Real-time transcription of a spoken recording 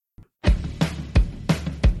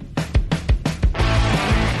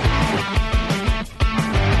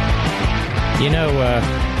You know,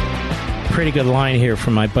 pretty good line here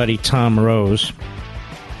from my buddy Tom Rose.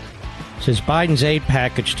 Says Biden's aid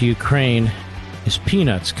package to Ukraine is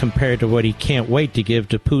peanuts compared to what he can't wait to give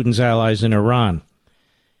to Putin's allies in Iran.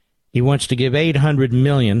 He wants to give $800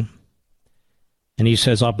 million, and he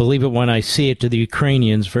says, I'll believe it when I see it, to the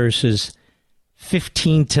Ukrainians, versus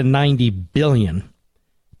 $15 to $90 billion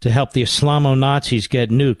to help the Islamo-Nazis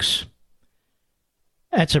get nukes.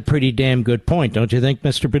 That's a pretty damn good point, don't you think,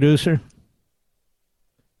 Mr. Producer?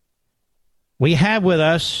 We have with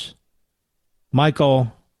us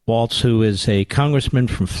Michael Waltz, who is a congressman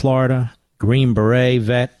from Florida, Green Beret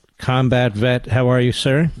vet, combat vet. How are you,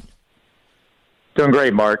 sir? Doing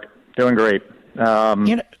great, Mark. Doing great. What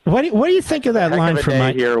do you think of that line from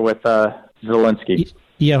my here with Zelensky?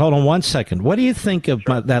 Yeah, hold on one second. What do you think of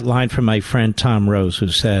that line from my friend Tom Rose, who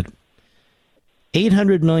said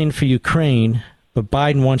 $800 million for Ukraine, but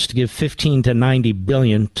Biden wants to give $15 to $90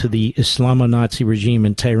 billion to the Islamo-Nazi regime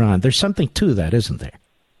in Tehran? There's something to that, isn't there?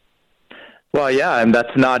 Well, yeah, and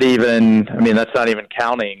that's not even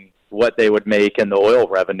counting what they would make in the oil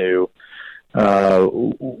revenue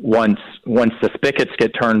once the spigots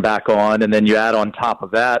get turned back on, and then you add on top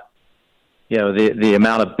of that, you know, the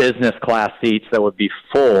amount of business class seats that would be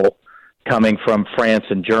full coming from France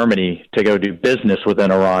and Germany to go do business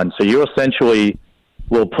within Iran. So you essentially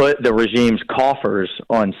will put the regime's coffers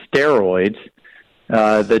on steroids.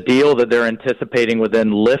 The deal that they're anticipating would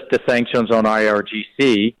then lift the sanctions on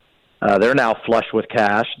IRGC. They're now flush with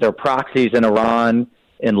cash. Their proxies in Iran,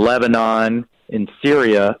 in Lebanon, in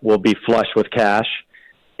Syria will be flush with cash,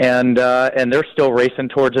 and they're still racing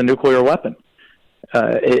towards a nuclear weapon.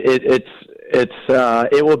 It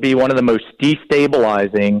will be one of the most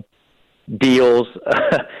destabilizing deals,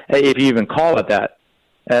 if you even call it that.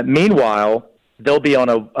 Meanwhile, they'll be on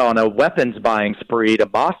a weapons buying spree to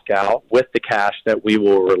Moscow with the cash that we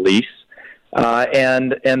will release,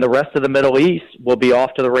 and the rest of the Middle East will be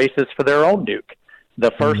off to the races for their own nuke.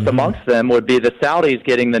 The first amongst them would be the Saudis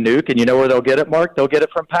getting the nuke, and you know where they'll get it, Mark? They'll get it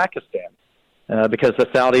from Pakistan, because the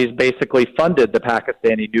Saudis basically funded the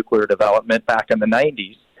Pakistani nuclear development back in the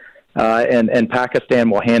 90s, and Pakistan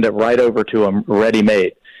will hand it right over to them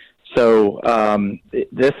ready-made. So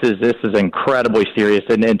this is incredibly serious,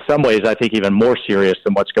 and in some ways, I think even more serious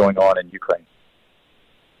than what's going on in Ukraine.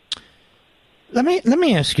 Let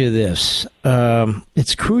me ask you this: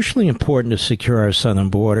 it's crucially important to secure our southern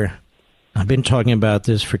border. I've been talking about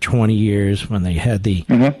this for 20 years. When they had the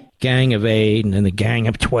Gang of 8 and then the Gang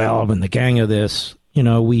of 12 and the Gang of this, you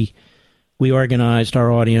know, we organized our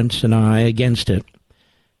audience and I against it.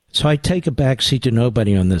 So I take a backseat to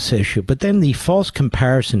nobody on this issue. But then the false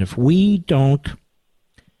comparison, if we're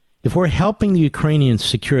helping the Ukrainians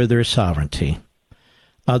secure their sovereignty,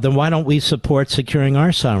 then why don't we support securing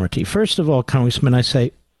our sovereignty? First of all, Congressman, I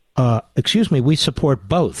say, we support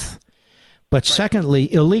both. But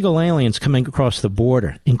secondly, illegal aliens coming across the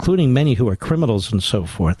border, including many who are criminals and so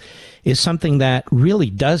forth, is something that really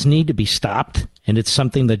does need to be stopped. And it's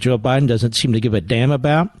something that Joe Biden doesn't seem to give a damn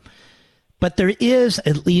about. But there is,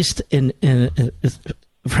 at least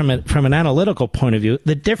from an analytical point of view,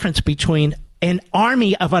 the difference between an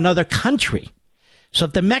army of another country. So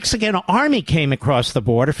if the Mexican army came across the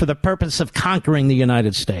border for the purpose of conquering the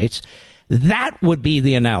United States, that would be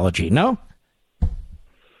the analogy, no?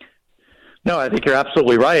 No, I think you're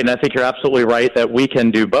absolutely right, and I think you're absolutely right that we can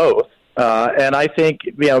do both. And I think,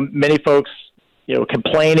 you know, many folks, you know,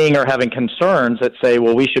 complaining or having concerns that say,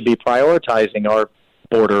 well, we should be prioritizing our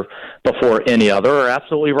border before any other are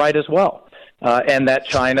absolutely right as well. And that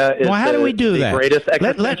China is how do we do the that? Greatest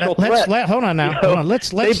existential threat. Hold on now. You know, hold on. Let's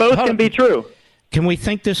they both can be true. Can we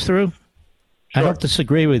think this through? Sure. I don't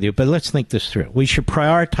disagree with you, but let's think this through. We should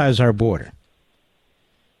prioritize our border.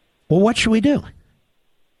 Well, what should we do?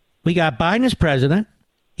 We got Biden as president.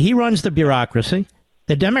 He runs the bureaucracy.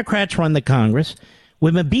 The Democrats run the Congress.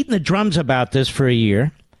 We've been beating the drums about this for a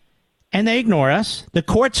year, and they ignore us. The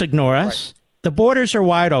courts ignore us. Right. The borders are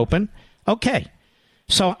wide open. Okay,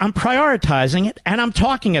 so I'm prioritizing it, and I'm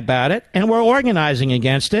talking about it, and we're organizing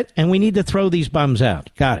against it, and we need to throw these bums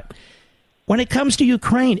out. Got it. When it comes to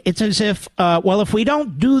Ukraine, it's as if, if we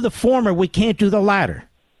don't do the former, we can't do the latter.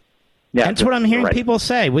 Yeah, that's what I'm hearing people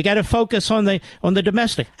say. We got to focus on the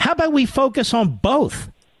domestic. How about we focus on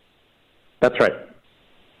both? That's right.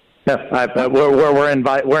 Yeah, we're in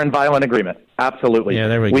violent agreement. Absolutely. Yeah,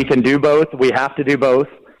 there we go. We can do both. We have to do both.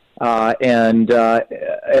 And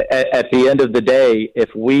at the end of the day,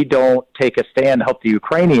 if we don't take a stand, help the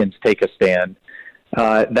Ukrainians take a stand,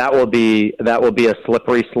 that will be a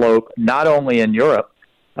slippery slope, not only in Europe,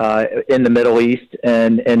 in the Middle East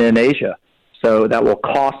and in Asia. So that will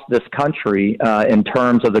cost this country in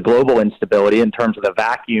terms of the global instability, in terms of the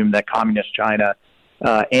vacuum that communist China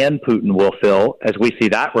and Putin will fill as we see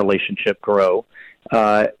that relationship grow.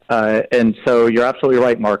 And so you're absolutely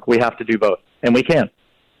right, Mark. We have to do both, and we can.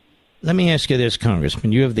 Let me ask you this,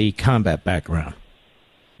 Congressman. You have the combat background.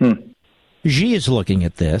 Xi is looking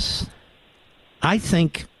at this. I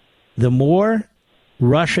think the more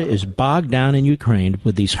Russia is bogged down in Ukraine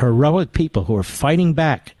with these heroic people who are fighting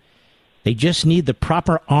back, they just need the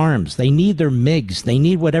proper arms. They need their MiGs. They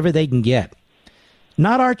need whatever they can get.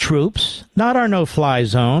 Not our troops, not our no-fly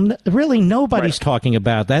zone. Really, nobody's talking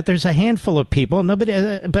about that. There's a handful of people,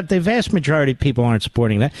 but the vast majority of people aren't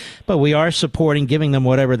supporting that. But we are supporting giving them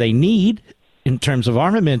whatever they need in terms of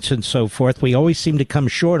armaments and so forth. We always seem to come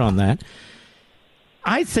short on that.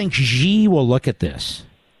 I think Xi will look at this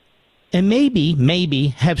and maybe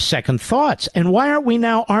have second thoughts. And why aren't we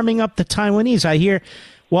now arming up the Taiwanese? I hear,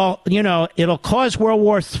 well, it'll cause World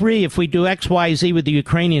War III if we do X, Y, Z with the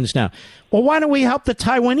Ukrainians now. Well, why don't we help the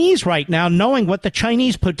Taiwanese right now, knowing what the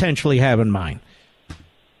Chinese potentially have in mind?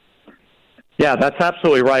 Yeah, that's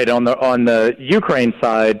absolutely right. On the Ukraine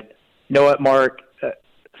side, you know what, Mark?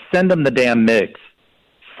 Send them the damn MiGs.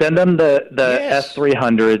 Send them the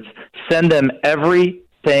S-300s. Send them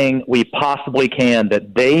everything we possibly can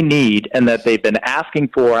that they need and that they've been asking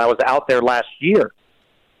for. I was out there last year,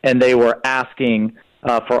 and they were asking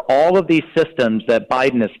for all of these systems that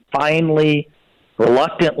Biden is finally,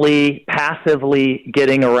 reluctantly, passively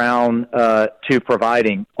getting around to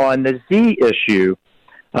providing. On the Z issue,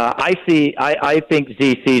 I think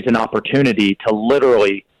Z sees an opportunity to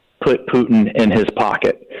literally put Putin in his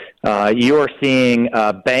pocket. You are seeing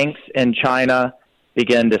banks in China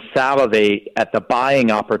begin to salivate at the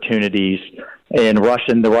buying opportunities in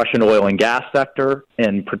the Russian oil and gas sector,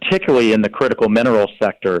 and particularly in the critical mineral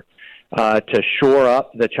sector, to shore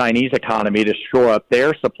up the Chinese economy, to shore up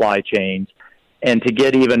their supply chains, and to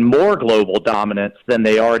get even more global dominance than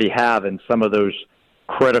they already have in some of those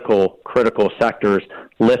critical sectors: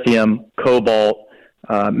 lithium, cobalt,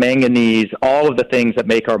 manganese, all of the things that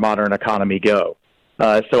make our modern economy go.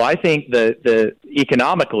 So I think the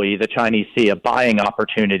economically, the Chinese see a buying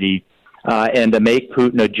opportunity and to make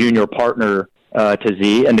Putin a junior partner to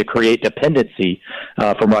Z and to create dependency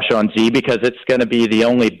from Russia on Z, because it's going to be the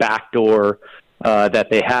only backdoor that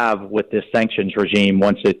they have with this sanctions regime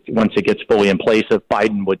once it gets fully in place, if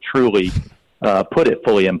Biden would truly put it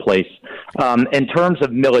fully in place. In terms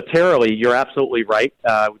of militarily, you're absolutely right.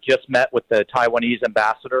 We just met with the Taiwanese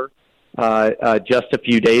ambassador just a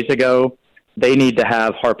few days ago. They need to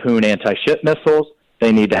have Harpoon anti-ship missiles.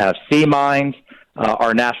 They need to have sea mines.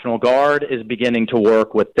 Our National Guard is beginning to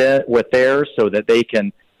work with theirs so that they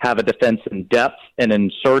can have a defense in depth, an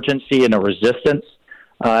insurgency, and a resistance.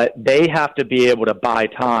 They have to be able to buy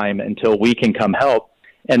time until we can come help.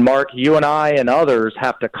 And Mark, you and I and others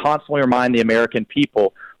have to constantly remind the American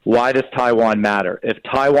people, why does Taiwan matter? If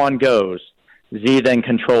Taiwan goes, Z then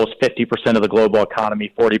controls 50% of the global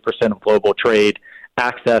economy, 40% of global trade,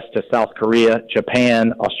 access to South Korea,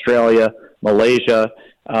 Japan, Australia, Malaysia.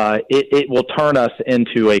 It will turn us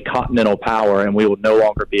into a continental power, and we will no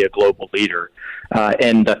longer be a global leader.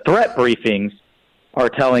 And the threat briefings are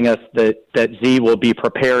telling us that Z will be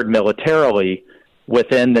prepared militarily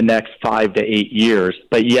within the next 5 to 8 years.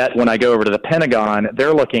 But yet, when I go over to the Pentagon,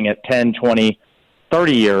 they're looking at 10, 20,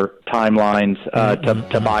 30-year timelines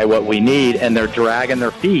to buy what we need, and they're dragging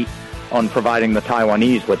their feet on providing the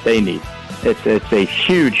Taiwanese what they need. It's a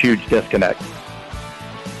huge disconnect.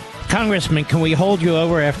 Congressman, can we hold you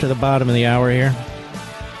over after the bottom of the hour here?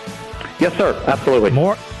 Yes, sir. Absolutely.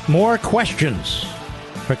 More questions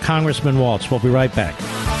for Congressman Waltz. We'll be right back.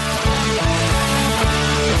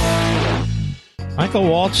 Michael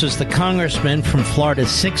Waltz is the congressman from Florida's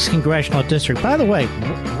 6th Congressional District. By the way,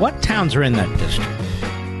 what towns are in that district?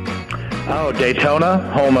 Oh, Daytona,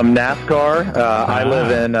 home of NASCAR. I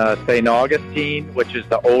live in St. Augustine, which is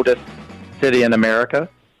the oldest city in America,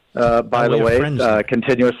 by the way,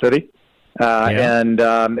 continuous city. And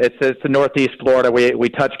it's in Northeast Florida. We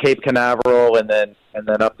touch Cape Canaveral and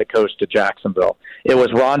then up the coast to Jacksonville. It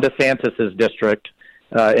was Ron DeSantis's district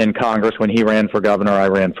in Congress when he ran for governor. I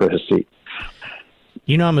ran for his seat.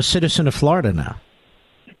 You know, I'm a citizen of Florida now.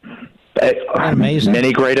 Amazing.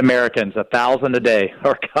 Many great Americans, 1,000 a day,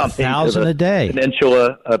 are coming 1,000 a day.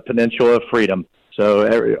 Peninsula of freedom.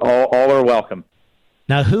 So all are welcome.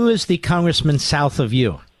 Now, who is the congressman south of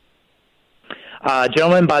you? A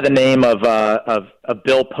gentleman by the name of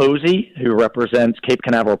Bill Posey, who represents Cape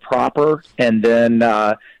Canaveral proper, and then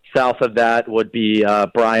south of that would be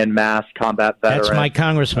Brian Mass, combat veteran. That's my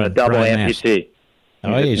congressman. Double Brian amputee.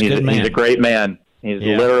 Mass. He's a good man. He's a great man. He's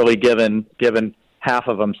literally given half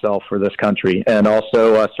of himself for this country, and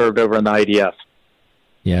also served over in the IDF.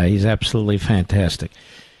 Yeah, he's absolutely fantastic.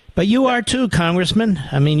 But you are too, Congressman.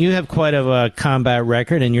 I mean, you have quite a combat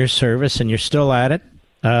record in your service, and you're still at it.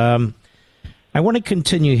 I want to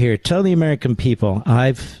continue here. Tell the American people,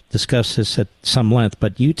 I've discussed this at some length,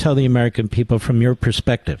 but you tell the American people from your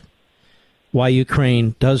perspective why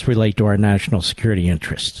Ukraine does relate to our national security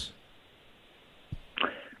interests.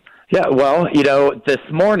 Yeah, well, this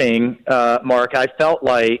morning, Mark, I felt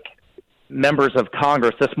like members of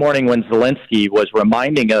Congress this morning when Zelensky was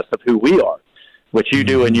reminding us of who we are, which you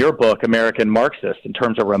do in your book, American Marxist, in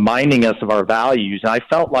terms of reminding us of our values. And I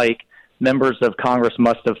felt like members of Congress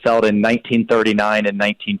must have felt in 1939 and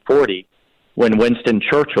 1940 when Winston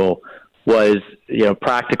Churchill was,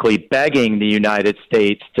 practically begging the United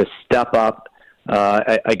States to step up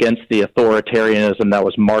against the authoritarianism that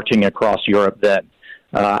was marching across Europe then.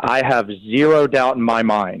 I have zero doubt in my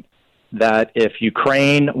mind that if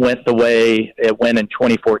Ukraine went the way it went in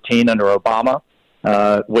 2014 under Obama,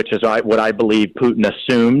 which is what I believe Putin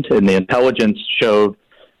assumed and the intelligence showed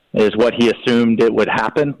is what he assumed it would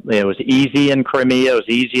happen. It was easy in Crimea, it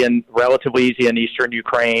was relatively easy in eastern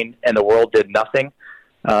Ukraine, and the world did nothing.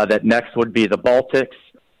 That next would be the Baltics,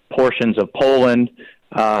 portions of Poland,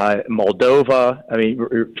 Moldova. I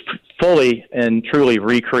mean, fully and truly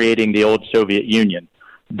recreating the old Soviet Union.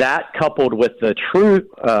 That, coupled with the true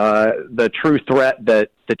threat that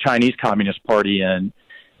the Chinese Communist Party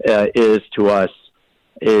is to us,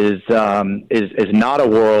 is not a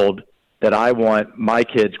world that I want my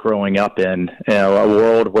kids growing up in. A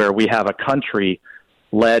world where we have a country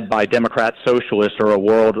led by Democrat socialists or a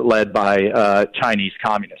world led by Chinese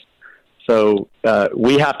communists. So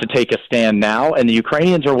we have to take a stand now, and the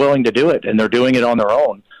Ukrainians are willing to do it, and they're doing it on their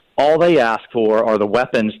own. All they ask for are the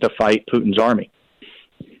weapons to fight Putin's army.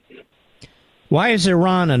 Why is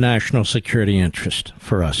Iran a national security interest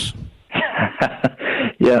for us?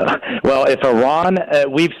 Yeah. Well, if Iran,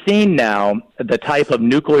 we've seen now the type of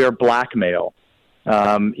nuclear blackmail.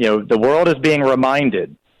 The world is being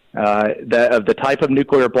reminded of the type of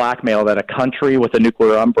nuclear blackmail that a country with a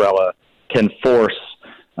nuclear umbrella can force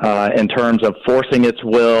in terms of forcing its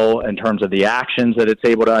will, in terms of the actions that it's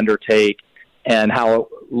able to undertake, and how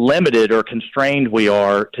limited or constrained we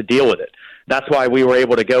are to deal with it. That's why we were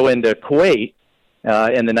able to go into Kuwait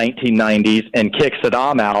in the 1990s and kick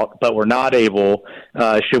Saddam out, but we're not able,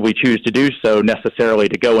 should we choose to do so, necessarily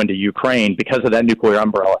to go into Ukraine because of that nuclear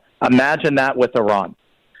umbrella. Imagine that with Iran.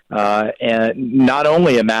 And not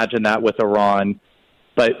only imagine that with Iran,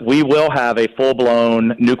 but we will have a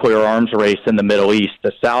full-blown nuclear arms race in the Middle East.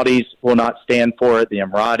 The Saudis will not stand for it. The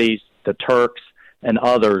Emiratis, the Turks, and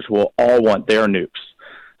others will all want their nukes.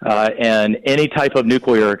 And any type of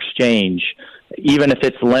nuclear exchange, even if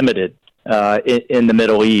it's limited, in the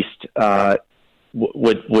Middle East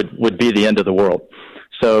would be the end of the world.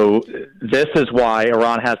 So this is why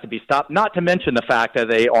Iran has to be stopped, not to mention the fact that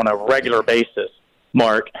they, on a regular basis,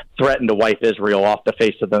 Mark, threaten to wipe Israel off the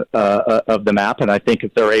face of the map. And I think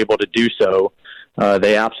if they're able to do so,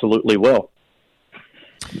 they absolutely will.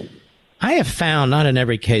 I have found, not in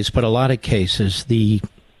every case, but a lot of cases, the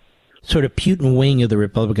sort of Putin wing of the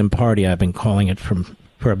Republican Party, I've been calling it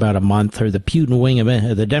for about a month, or the Putin wing of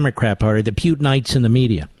the Democrat Party, the Putinites in the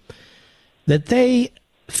media, that they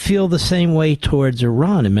feel the same way towards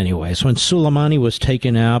Iran in many ways. When Soleimani was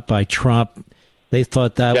taken out by Trump, they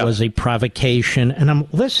thought that was a provocation. And I'm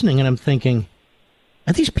listening and I'm thinking,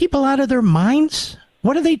 are these people out of their minds?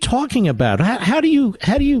 What are they talking about? How do you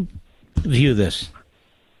view this?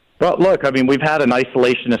 Well, look, I mean, we've had an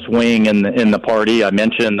isolationist wing in the party. I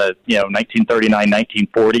mentioned that, 1939,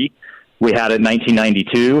 1940. We had it in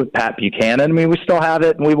 1992, Pat Buchanan. I mean, we still have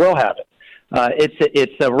it, and we will have it.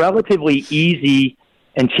 It's a relatively easy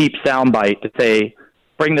and cheap soundbite to say,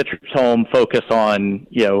 bring the troops home, focus on,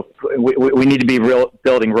 we need to be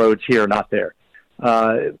building roads here, not there.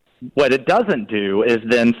 What it doesn't do is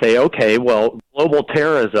then say, okay, well, global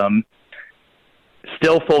terrorism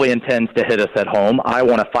still fully intends to hit us at home. I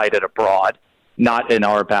want to fight it abroad, not in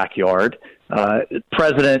our backyard.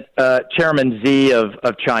 Chairman Xi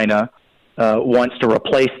of China wants to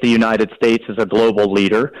replace the United States as a global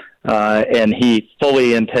leader, and he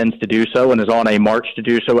fully intends to do so and is on a march to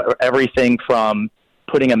do so. Everything from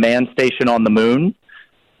putting a manned station on the moon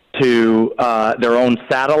to their own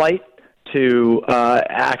satellite to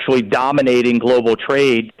actually dominating global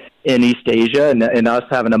trade in East Asia, and us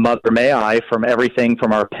having a mother may I from everything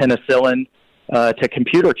from our penicillin to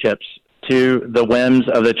computer chips to the whims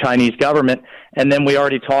of the Chinese government. And then we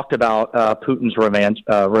already talked about Putin's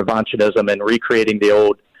revanchism and recreating the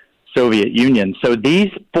old Soviet Union. So these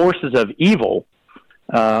forces of evil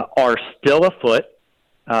are still afoot,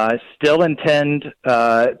 still intend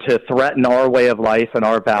to threaten our way of life and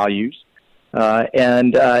our values.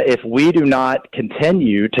 And if we do not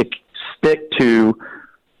continue to stick to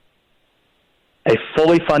a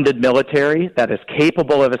fully funded military that is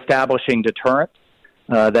capable of establishing deterrence,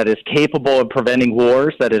 that is capable of preventing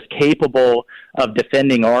wars, that is capable of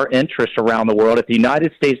defending our interests around the world, if the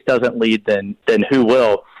United States doesn't lead, then who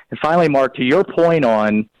will? And finally, Mark, to your point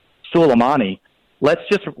on Soleimani, let's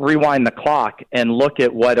just rewind the clock and look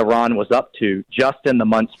at what Iran was up to just in the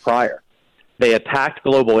months prior. They attacked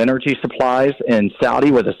global energy supplies in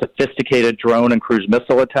Saudi with a sophisticated drone and cruise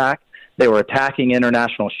missile attack. They were attacking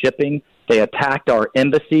international shipping. They attacked our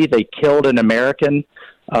embassy. They killed an American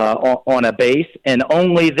on a base. And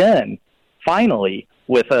only then, finally,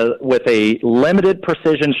 with a limited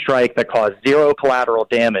precision strike that caused zero collateral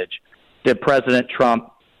damage, did President Trump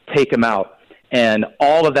take him out. And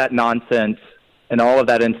all of that nonsense and all of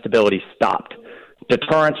that instability stopped.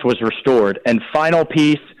 Deterrence was restored. And final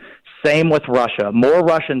piece, same with Russia. More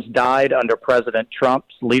Russians died under President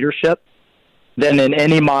Trump's leadership than in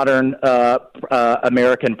any modern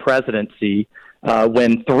American presidency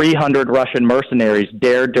when 300 Russian mercenaries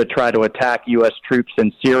dared to try to attack U.S. troops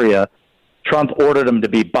in Syria. Trump ordered them to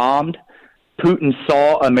be bombed. Putin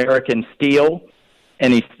saw American steel,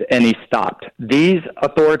 and he stopped. These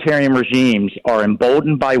authoritarian regimes are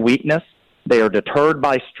emboldened by weakness. They are deterred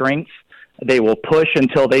by strength. They will push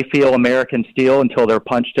until they feel American steel, until they're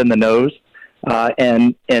punched in the nose.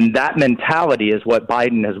 And that mentality is what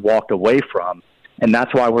Biden has walked away from. And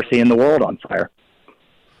that's why we're seeing the world on fire.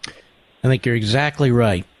 I think you're exactly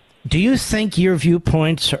right. Do you think your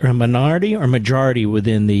viewpoints are a minority or majority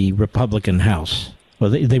within the Republican House?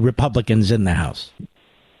 Well, the Republicans in the House?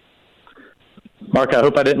 Mark, I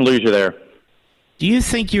hope I didn't lose you there. Do you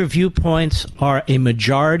think your viewpoints are a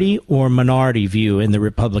majority or minority view in the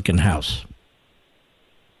Republican House?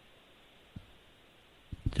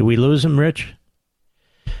 Did we lose him, Rich?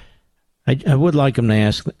 I would like him to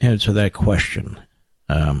answer that question.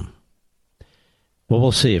 Well,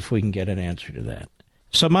 we'll see if we can get an answer to that.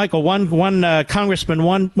 So, Michael, Congressman,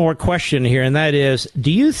 one more question here, and that is,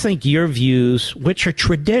 do you think your views, which are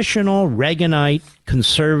traditional Reaganite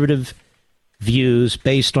conservative views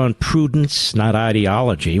based on prudence, not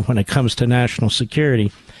ideology, when it comes to national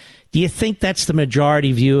security, do you think that's the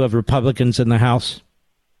majority view of Republicans in the House?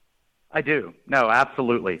 I do. No,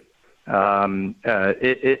 absolutely.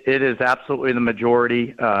 It is absolutely the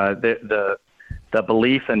majority. The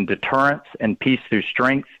belief in deterrence and peace through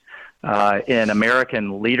strength, in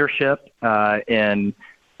American leadership, in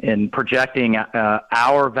projecting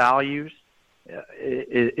our values,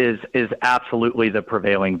 is absolutely the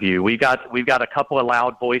prevailing view. We've got a couple of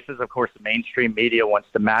loud voices. Of course, the mainstream media wants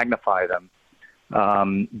to magnify them,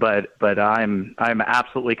 but I'm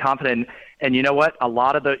absolutely confident. And you know what? A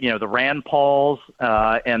lot of the Rand Pauls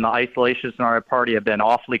and the isolationists in our party have been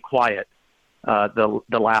awfully quiet the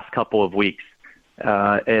last couple of weeks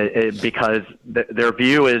because their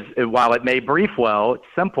view is, while it may brief well, it's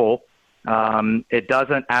simple. It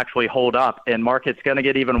doesn't actually hold up. And Mark, it's going to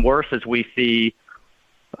get even worse as we see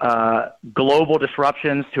global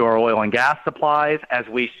disruptions to our oil and gas supplies, as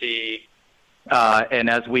we see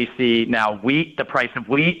now wheat, the price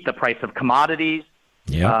of commodities.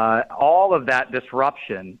 Yeah. All of that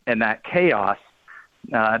disruption and that chaos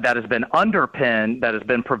that has been underpinned, that has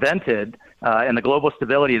been prevented, and the global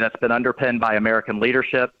stability that's been underpinned by American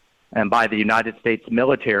leadership and by the United States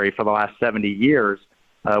military for the last 70 years,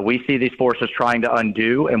 we see these forces trying to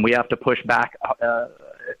undo, and we have to push back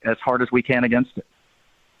as hard as we can against it.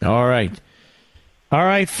 All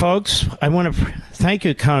right, folks. I want to thank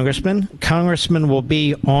you, Congressman. Congressman will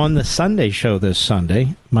be on the Sunday show this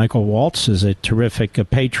Sunday. Michael Waltz is a terrific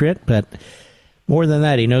patriot, but more than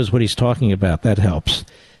that, he knows what he's talking about. That helps.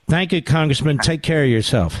 Thank you, Congressman. Take care of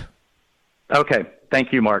yourself. Okay.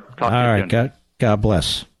 Thank you, Mark. Talk to you soon. God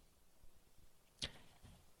bless.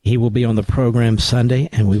 He will be on the program Sunday,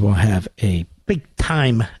 and we will have a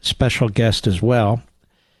big-time special guest as well,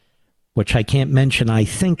 which I can't mention, I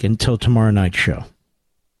think, until tomorrow night's show.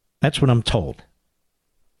 That's what I'm told.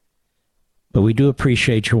 But we do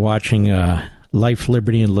appreciate you watching Life,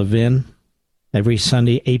 Liberty, and Levin every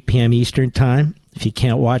Sunday, 8 p.m. Eastern Time. If you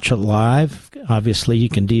can't watch it live, obviously you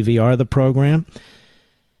can DVR the program.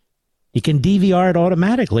 You can DVR it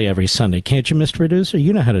automatically every Sunday. Can't you, Mr. Producer?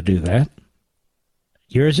 You know how to do that.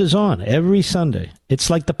 Yours is on every Sunday. It's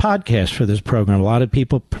like the podcast for this program. A lot of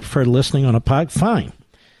people prefer listening on a pod. Fine.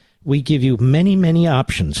 We give you many, many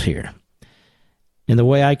options here. And the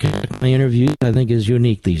way I conduct my interviews, I think, is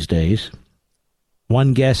unique these days.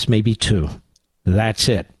 One guest, maybe two. That's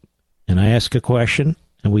it. And I ask a question,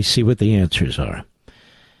 and we see what the answers are.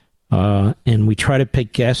 And we try to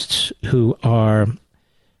pick guests who are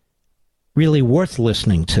really worth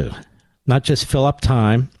listening to. Not just fill up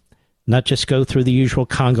time, not just go through the usual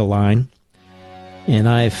conga line. And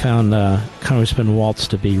I found Congressman Waltz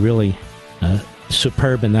to be really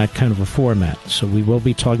superb in that kind of a format. So we will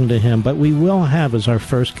be talking to him, but we will have as our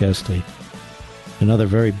first guest another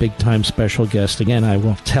very big-time special guest. Again, I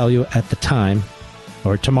will tell you at the time,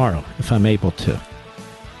 or tomorrow, if I'm able to.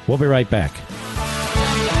 We'll be right back.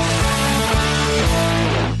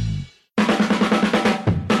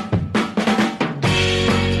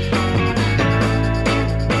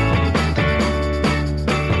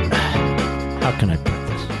 How can I put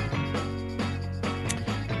this?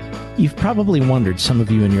 You've probably wondered, some of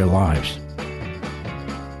you in your lives,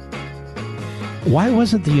 why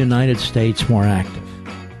wasn't the United States more active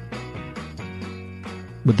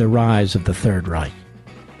with the rise of the Third Reich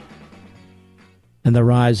and the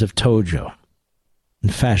rise of Tojo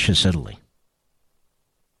and fascist Italy?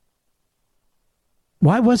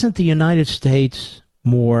 Why wasn't the United States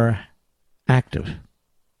more active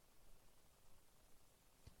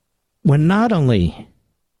when not only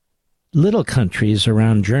little countries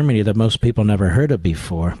around Germany that most people never heard of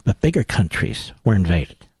before, but bigger countries were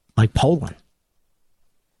invaded, like Poland,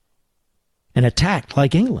 and attacked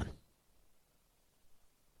like England?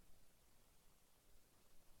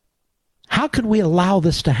 How could we allow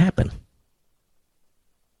this to happen?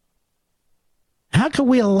 How could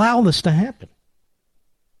we allow this to happen?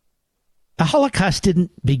 The Holocaust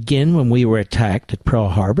didn't begin when we were attacked at Pearl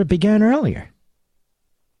Harbor. It began earlier.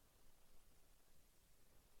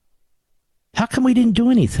 How come we didn't do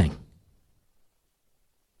anything?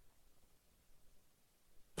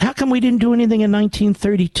 How come we didn't do anything in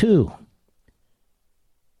 1932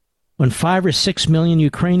 when 5 or 6 million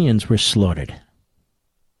Ukrainians were slaughtered?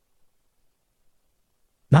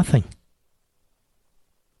 Nothing.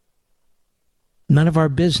 None of our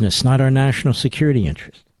business, not our national security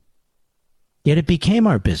interest. Yet it became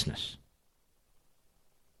our business.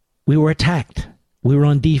 We were attacked. We were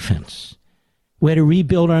on defense. We had to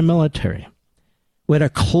rebuild our military. We had to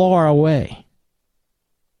claw our way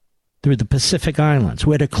through the Pacific Islands.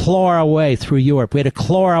 We had to claw our way through Europe. We had to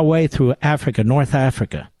claw our way through Africa, North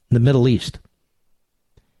Africa, the Middle East,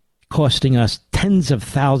 costing us tens of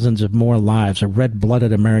thousands of more lives of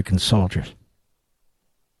red-blooded American soldiers.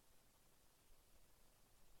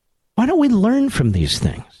 Why don't we learn from these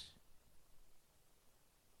things?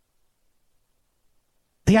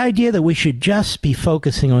 The idea that we should just be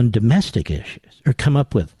focusing on domestic issues or come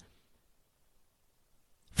up with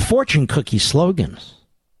fortune cookie slogans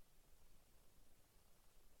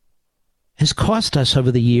has cost us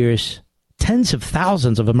over the years tens of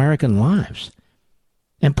thousands of American lives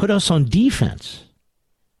and put us on defense.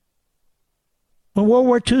 When World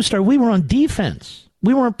War II started, we were on defense.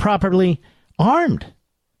 We weren't properly armed.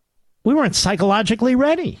 We weren't psychologically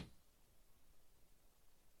ready.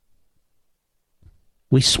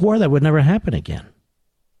 We swore that would never happen again.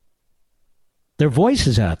 There are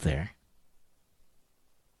voices out there.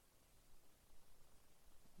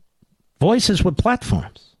 Voices with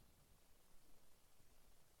platforms.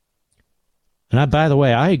 And by the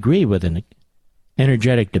way, I agree with an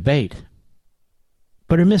energetic debate,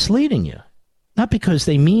 but are misleading you. Not because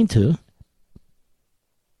they mean to,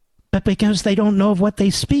 but because they don't know of what they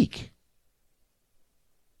speak.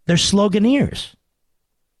 They're sloganeers.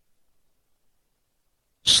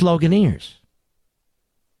 Sloganeers.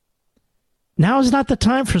 Now is not the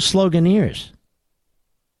time for sloganeers.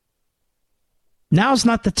 Now is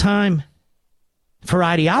not the time for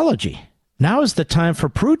ideology. Now is the time for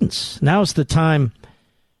prudence. Now is the time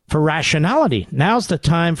for rationality. Now is the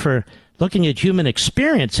time for looking at human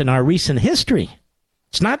experience in our recent history.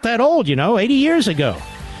 It's not that old, 80 years ago.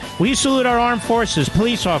 We salute our armed forces,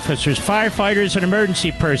 police officers, firefighters, and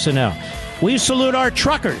emergency personnel. We salute our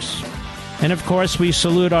truckers. And, of course, we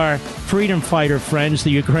salute our freedom fighter friends, the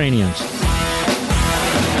Ukrainians.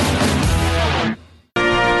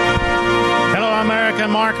 Hello, America.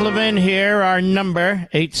 Mark Levin here. Our number,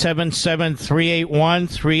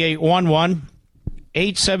 877-381-3811.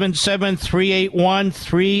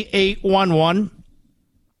 877-381-3811.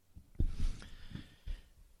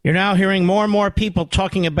 You're now hearing more and more people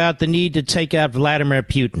talking about the need to take out Vladimir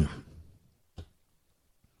Putin.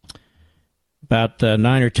 About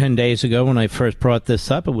 9 or 10 days ago when I first brought this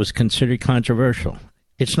up, it was considered controversial.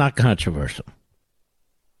 It's not controversial.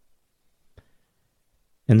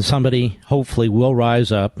 And somebody hopefully will rise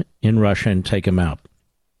up in Russia and take him out.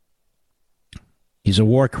 He's a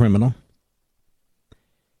war criminal.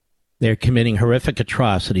 They're committing horrific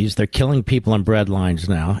atrocities. They're killing people on bread lines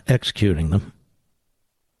now, executing them.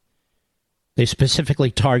 They specifically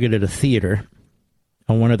targeted a theater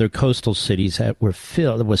on one of their coastal cities that was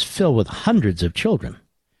filled with hundreds of children,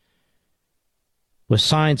 with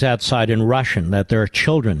signs outside in Russian that there are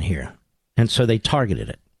children here. And so they targeted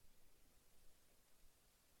it.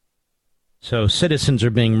 So citizens are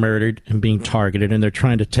being murdered and being targeted, and they're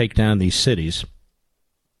trying to take down these cities.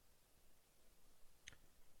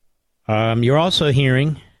 You're also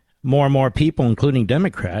hearing more and more people, including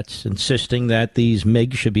Democrats, insisting that these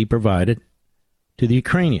MiGs should be provided to the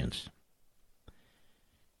Ukrainians.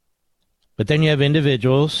 But then you have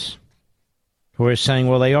individuals who are saying,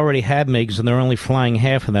 well, they already have MiGs and they're only flying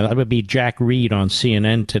half of them. That would be Jack Reed on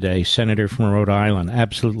CNN today, senator from Rhode Island.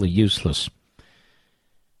 Absolutely useless.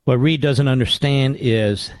 What Reed doesn't understand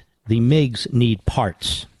is the MiGs need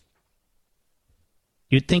parts.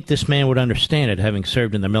 You'd think this man would understand it, having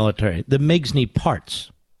served in the military. The MiGs need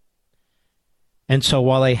parts. And so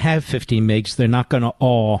while they have 50 MiGs, they're not going to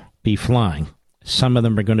all be flying. Some of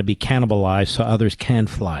them are going to be cannibalized so others can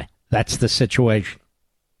fly. That's the situation.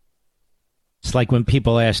 It's like when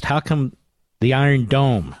people asked, how come the Iron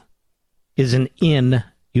Dome isn't in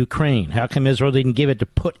Ukraine? How come Israel didn't give it to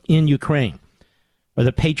put in Ukraine? Or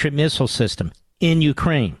the Patriot missile system in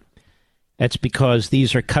Ukraine? That's because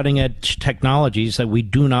these are cutting-edge technologies that we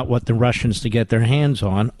do not want the Russians to get their hands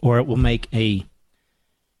on, or it will make a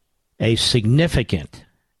significant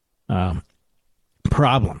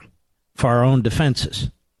problem for our own defenses.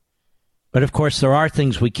 But, of course, there are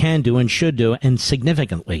things we can do and should do, and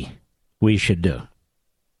significantly we should do.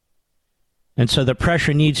 And so the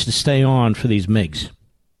pressure needs to stay on for these MiGs.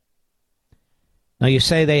 Now, you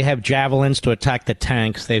say they have javelins to attack the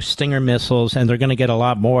tanks, they have Stinger missiles, and they're going to get a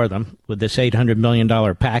lot more of them with this $800 million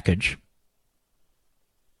package.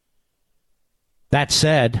 That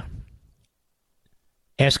said,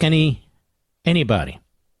 ask anybody,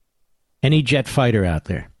 any jet fighter out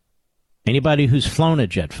there, anybody who's flown a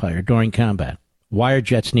jet fighter during combat, why are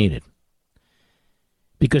jets needed?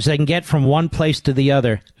 Because they can get from one place to the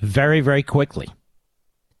other very, very quickly.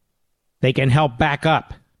 They can help back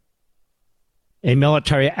up a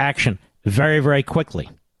military action very, very quickly.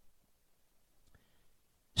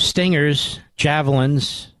 Stingers,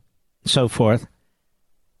 javelins, so forth.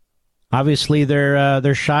 Obviously,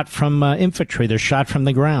 they're shot from infantry. They're shot from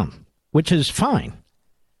the ground, which is fine.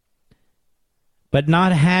 But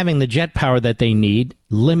not having the jet power that they need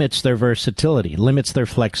limits their versatility, limits their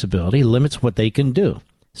flexibility, limits what they can do,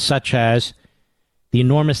 such as the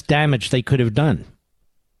enormous damage they could have done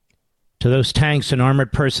to those tanks and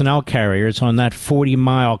armored personnel carriers on that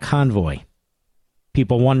 40-mile convoy.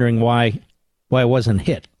 People wondering why it wasn't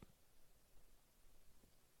hit.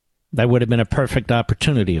 That would have been a perfect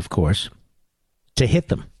opportunity, of course, to hit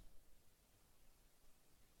them.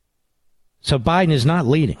 So Biden is not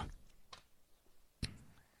leading.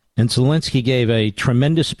 And Zelensky gave a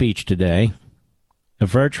tremendous speech today, a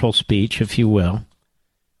virtual speech, if you will,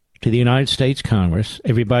 to the United States Congress.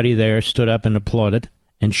 Everybody there stood up and applauded,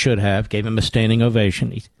 and should have, gave him a standing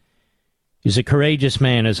ovation. He's a courageous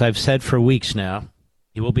man, as I've said for weeks now.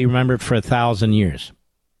 He will be remembered for 1,000 years.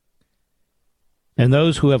 And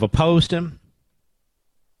those who have opposed him,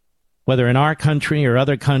 whether in our country or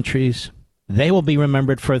other countries, they will be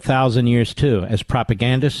remembered for 1,000 years too, as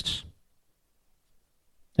propagandists,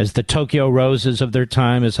 as the Tokyo Roses of their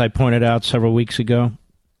time, as I pointed out several weeks ago,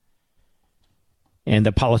 and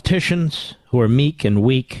the politicians who are meek and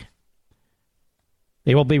weak.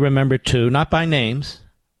 They will be remembered, too, not by names,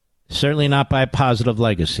 certainly not by a positive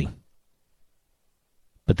legacy,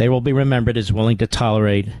 but they will be remembered as willing to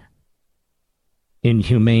tolerate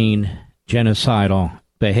inhumane, genocidal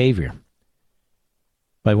behavior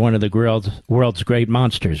by one of the world's great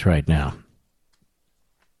monsters right now.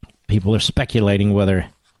 People are speculating whether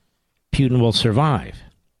Putin will survive.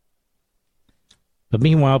 But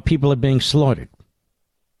meanwhile, people are being slaughtered.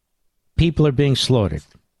 People are being slaughtered.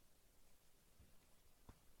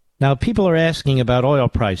 Now, people are asking about oil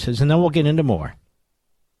prices, and then we'll get into more.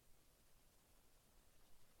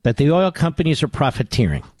 That the oil companies are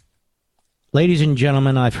profiteering. Ladies and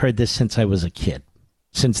gentlemen, I've heard this since I was a kid,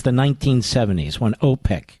 since the 1970s, when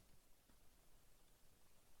OPEC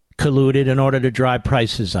colluded in order to drive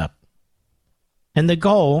prices up. And the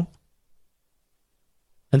goal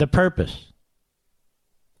and the purpose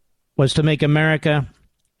was to make America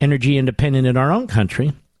energy independent in our own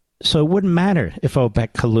country, so it wouldn't matter if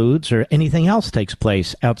OPEC colludes or anything else takes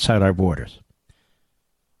place outside our borders.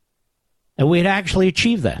 And we had actually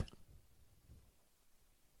achieved that.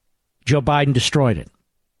 Joe Biden destroyed it.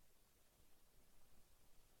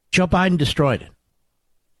 Joe Biden destroyed it.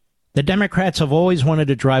 The Democrats have always wanted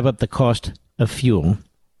to drive up the cost of fuel.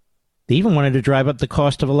 They even wanted to drive up the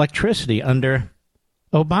cost of electricity under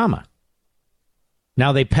Obama.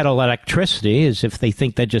 Now they peddle electricity as if they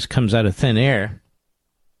think that just comes out of thin air.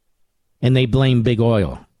 And they blame big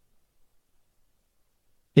oil.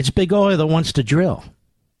 It's big oil that wants to drill.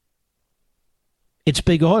 It's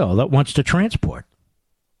big oil that wants to transport.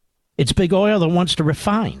 It's big oil that wants to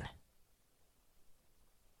refine.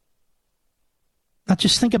 Now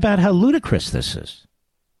just think about how ludicrous this is.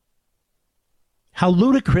 How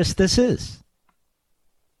ludicrous this is.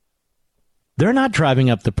 They're not driving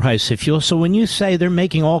up the price of fuel, so when you say they're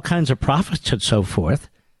making all kinds of profits and so forth,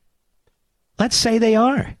 let's say they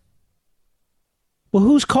are. Well,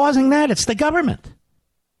 who's causing that? It's the government.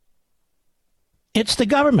 It's the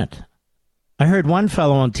government. I heard one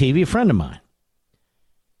fellow on TV, a friend of mine,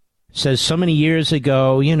 says so many years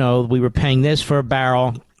ago, we were paying this for a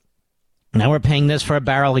barrel. Now we're paying this for a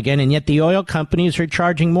barrel again, and yet the oil companies are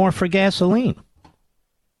charging more for gasoline.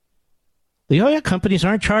 The oil companies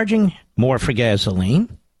aren't charging more for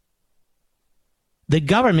gasoline. The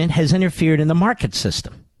government has interfered in the market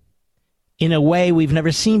system in a way we've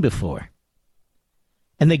never seen before.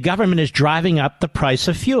 And the government is driving up the price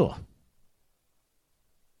of fuel.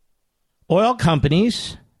 Oil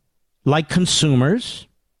companies, like consumers,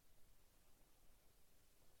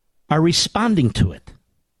 are responding to it,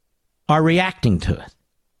 are reacting to it.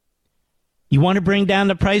 You want to bring down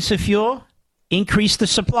the price of fuel? Increase the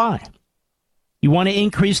supply. You want to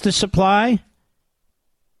increase the supply?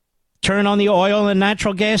 Turn on the oil and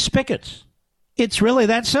natural gas spigots. It's really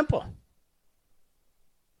that simple.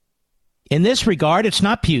 In this regard, it's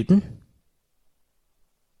not Putin.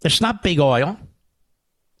 It's not big oil.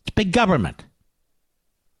 It's big government.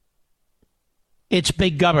 It's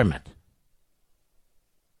big government.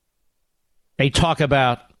 They talk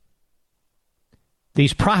about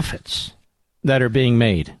these profits that are being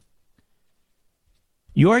made.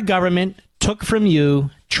 Your government took from you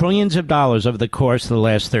trillions of dollars over the course of the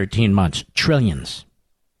last 13 months. Trillions.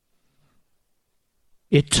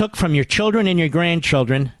 It took from your children and your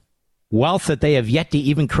grandchildren wealth that they have yet to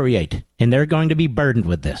even create, and they're going to be burdened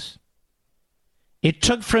with this. It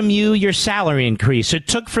took from you your salary increase. It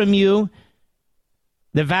took from you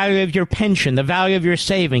the value of your pension, the value of your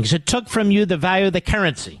savings. It took from you the value of the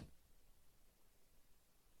currency.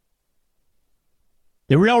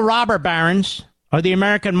 The real robber barons are the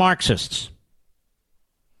American Marxists.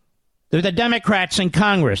 They're the Democrats in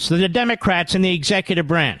Congress. They're the Democrats in the executive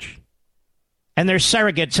branch. And they're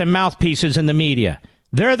surrogates and mouthpieces in the media.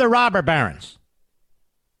 They're the robber barons.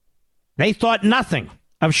 They thought nothing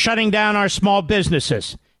of shutting down our small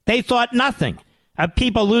businesses. They thought nothing of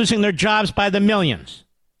people losing their jobs by the millions.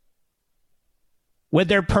 With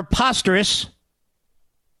their preposterous,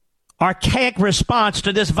 archaic response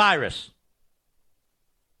to this virus.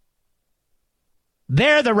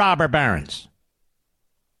 They're the robber barons.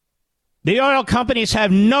 The oil companies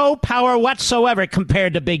have no power whatsoever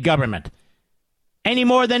compared to big government, any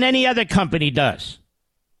more than any other company does.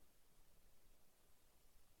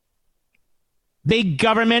 Big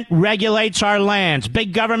government regulates our lands.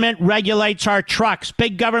 Big government regulates our trucks.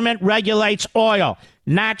 Big government regulates oil,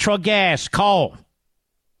 natural gas, coal.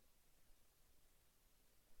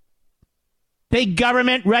 Big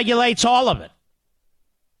government regulates all of it.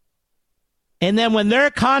 And then when their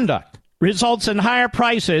conduct results in higher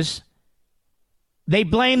prices, they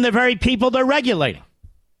blame the very people they're regulating.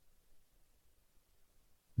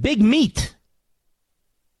 Big meat.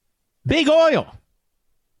 Big oil.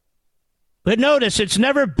 But notice, it's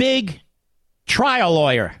never big trial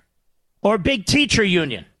lawyer or big teacher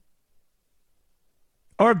union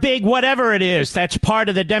or big whatever it is that's part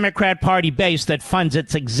of the Democrat Party base that funds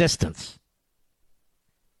its existence.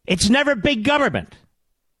 It's never big government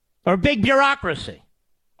or big bureaucracy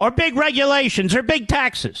or big regulations or big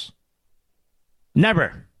taxes.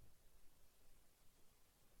 Never.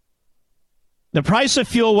 The price of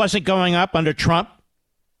fuel wasn't going up under Trump.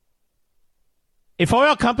 If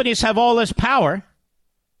oil companies have all this power,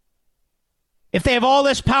 if they have all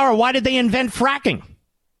this power, why did they invent fracking?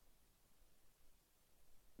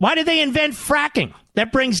 Why did they invent fracking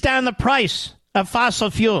that brings down the price of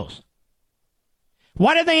fossil fuels?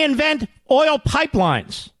 Why did they invent oil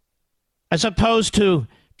pipelines as opposed to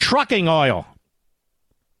trucking oil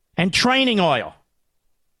and training oil?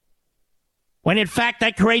 When in fact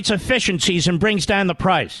that creates efficiencies and brings down the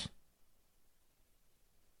price.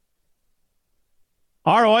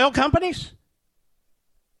 Our oil companies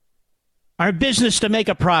are in business to make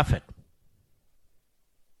a profit.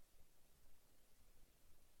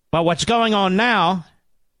 But what's going on now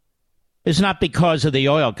is not because of the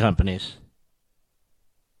oil companies.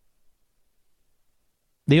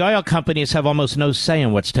 The oil companies have almost no say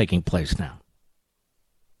in what's taking place now.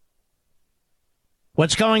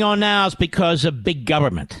 What's going on now is because of big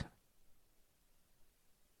government.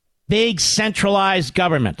 Big centralized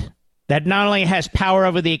government that not only has power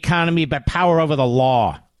over the economy, but power over the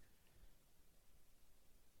law.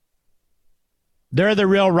 They're the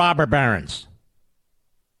real robber barons.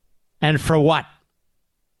 And for what?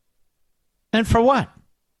 And for what?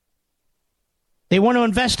 They want to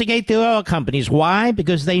investigate the oil companies. Why?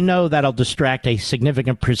 Because they know that'll distract a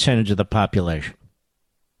significant percentage of the population.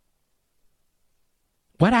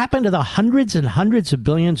 What happened to the hundreds and hundreds of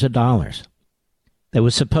billions of dollars that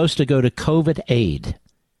was supposed to go to COVID aid,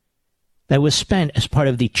 that was spent as part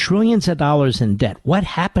of the trillions of dollars in debt? What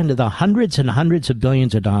happened to the hundreds and hundreds of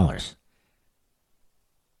billions of dollars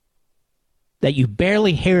that you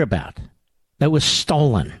barely hear about, that was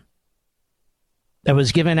stolen, that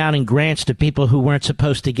was given out in grants to people who weren't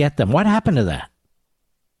supposed to get them? What happened to that?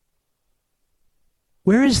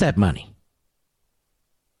 Where is that money?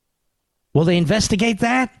 Will they investigate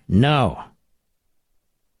that? No.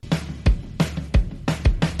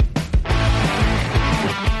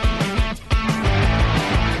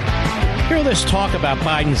 Hear this talk about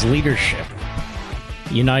Biden's leadership,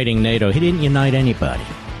 uniting NATO. He didn't unite anybody.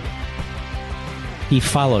 He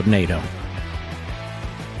followed NATO.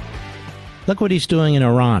 Look what he's doing in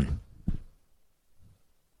Iran.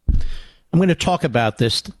 I'm going to talk about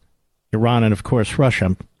this, Iran and, of course,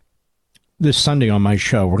 Russia, this Sunday on my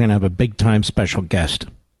show. We're going to have a big-time special guest.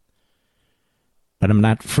 But I'm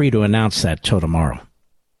not free to announce that till tomorrow.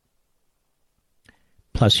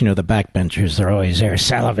 Plus, you know, the backbenchers, they're always there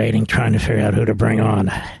salivating, trying to figure out who to bring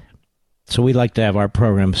on. So we like to have our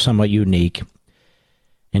program somewhat unique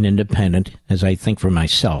and independent, as I think for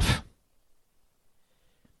myself.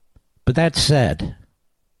 But that said,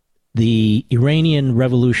 the Iranian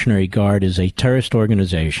Revolutionary Guard is a terrorist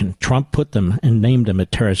organization. Trump put them and named them a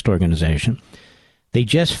terrorist organization. They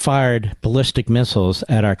just fired ballistic missiles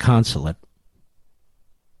at our consulate.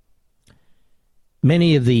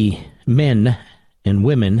 Many of the men and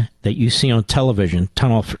women that you see on television,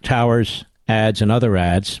 Tunnel Towers ads and other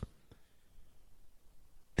ads,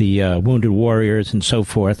 the wounded warriors and so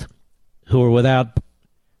forth, who are without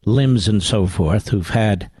limbs and so forth, who've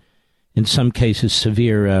had, in some cases,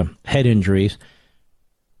 severe head injuries.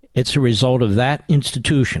 It's a result of that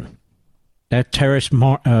institution, that terrorist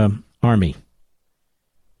army.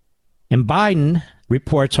 And Biden,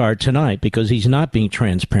 reports are tonight, because he's not being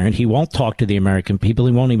transparent, he won't talk to the American people,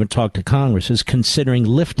 he won't even talk to Congress, is considering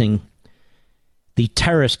lifting the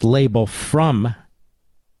terrorist label from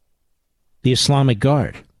the Islamic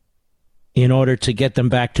Guard in order to get them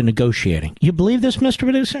back to negotiating. You believe this, Mr.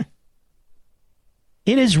 Producer?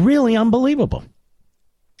 It is really unbelievable.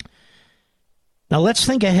 Now let's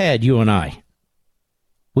think ahead, you and I.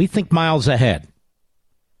 We think miles ahead.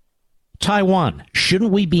 Taiwan. Shouldn't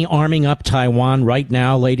we be arming up Taiwan right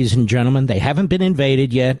now, ladies and gentlemen? They haven't been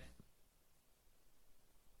invaded yet.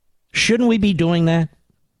 Shouldn't we be doing that?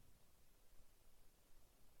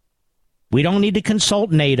 We don't need to consult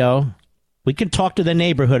NATO. We can talk to the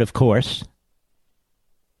neighborhood, of course.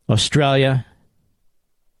 Australia,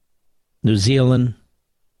 New Zealand,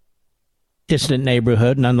 distant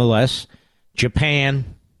neighborhood nonetheless.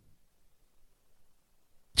 Japan,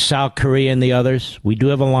 South Korea and the others. We do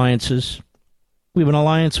have alliances. We have an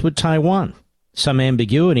alliance with Taiwan. Some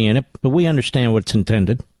ambiguity in it, but we understand what's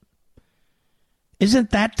intended. Isn't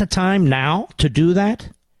that the time now to do that?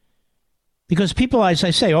 Because people, as I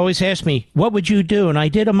say, always ask me, what would you do? And I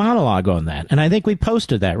did a monologue on that. And I think we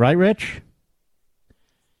posted that, right, Rich?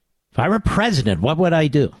 If I were president, what would I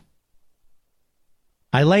do?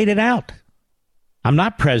 I laid it out. I'm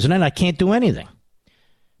not president. I can't do anything.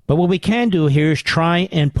 But what we can do here is try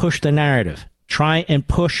and push the narrative. Try and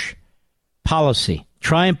push policy.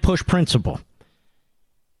 Try and push principle.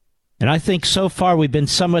 And I think so far we've been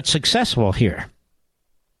somewhat successful here.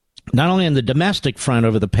 Not only on the domestic front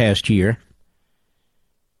over the past year,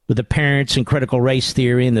 with the parents and critical race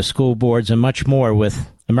theory and the school boards and much more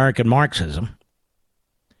with American Marxism,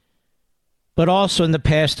 but also in the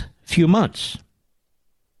past few months,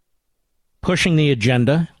 pushing the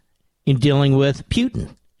agenda in dealing with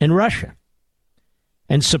Putin and Russia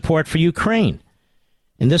and support for Ukraine.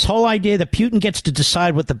 And this whole idea that Putin gets to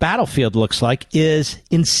decide what the battlefield looks like is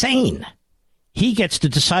insane. He gets to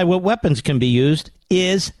decide what weapons can be used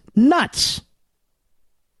is nuts.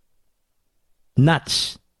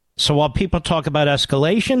 Nuts. So while people talk about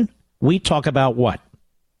escalation, we talk about what?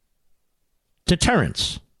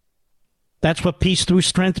 Deterrence. That's what peace through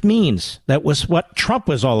strength means. That was what Trump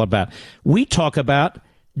was all about. We talk about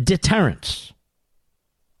deterrence.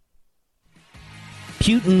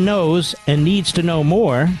 Putin knows and needs to know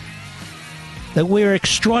more that we're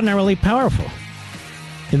extraordinarily powerful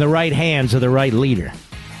in the right hands of the right leader.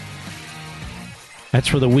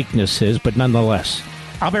 That's where the weakness is, but nonetheless.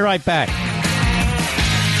 I'll be right back.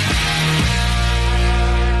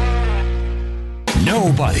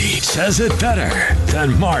 Nobody says it better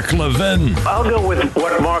than Mark Levin. I'll go with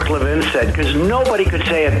what Mark Levin said, because nobody could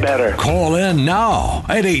say it better. Call in now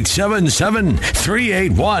at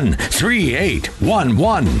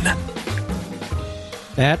 877-381-3811.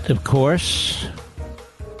 That, of course,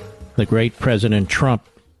 the great President Trump.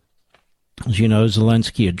 As you know,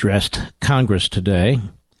 Zelensky addressed Congress today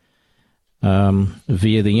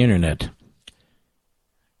via the internet.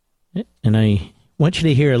 And I want you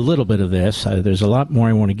to hear a little bit of this. There's a lot more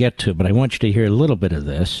I want to get to, but I want you to hear a little bit of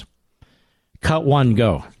this. Cut one,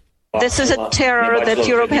 go. This is a terror that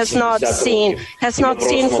Europe has not seen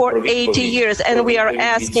for 80 years, and we are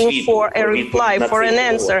asking for a reply, for an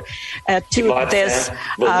answer to this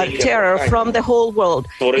terror from the whole world.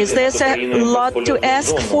 Is this a lot to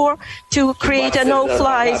ask for, to create a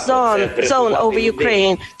no-fly zone over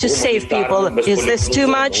Ukraine to save people? Is this too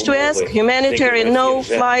much to ask? Humanitarian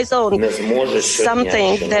no-fly zone,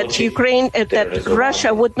 something that that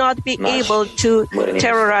Russia would not be able to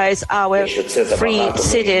terrorize our free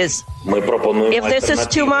cities. If this is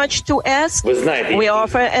too much to ask, we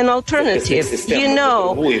offer an alternative. You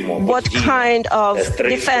know what kind of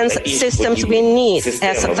defense systems we need,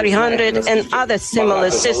 S-300 and other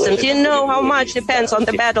similar systems. You know how much depends on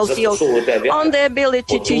the battlefield, on the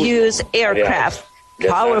ability to use aircraft,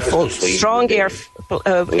 powerful, strong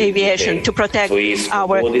aviation to protect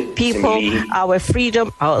our people, our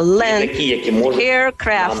freedom, our land,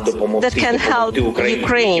 aircraft that can help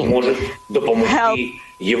Ukraine, help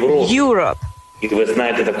Europe.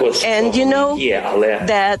 And you know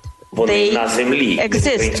that they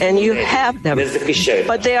exist and you have them,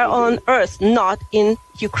 but they are on earth, not in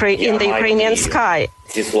the Ukrainian sky.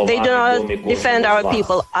 They do not defend our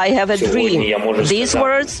people. I have a dream. These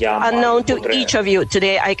words are known to each of you.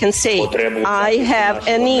 Today I can say, I have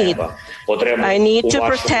a need. I need to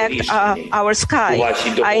protect our sky.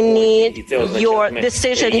 I need your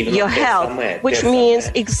decision, your help, which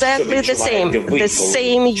means exactly the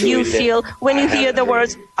same you feel when you hear the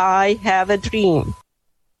words, I have a dream.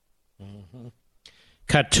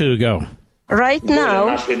 Cut two, go. Right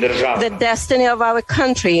now, the destiny of our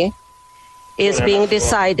country is being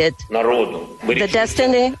decided. The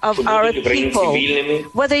destiny of our people,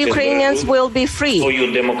 whether Ukrainians will be free,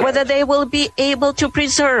 whether they will be able to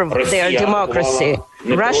preserve their democracy.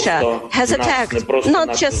 Russia has attacked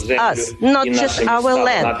not just us, not just our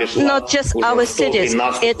land, not just our cities.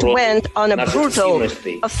 It went on a brutal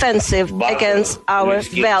offensive against our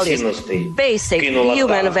values, basic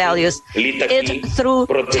human values. It threw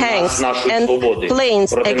tanks and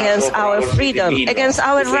planes against our freedom, against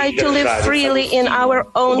our right to live freely in our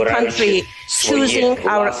own country, choosing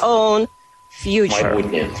our own future,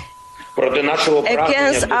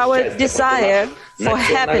 against our desire for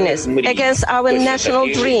happiness, against our national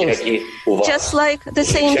dreams, just like the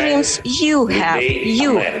same dreams you have,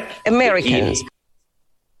 you Americans.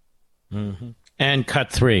 Mm-hmm. And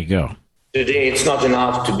cut three, go. Today it's not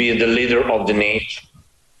enough to be the leader of the nation.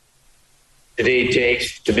 Today it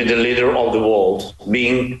takes to be the leader of the world.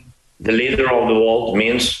 Being the leader of the world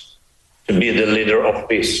means to be the leader of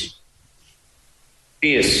peace.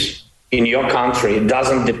 Peace in your country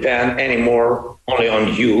doesn't depend anymore only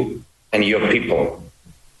on you and your people.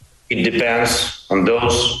 It depends on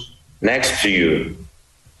those next to you,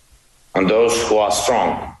 on those who are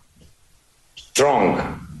strong.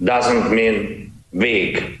 Strong doesn't mean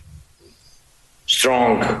big.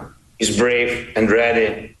 Strong is brave and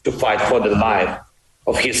ready to fight for the life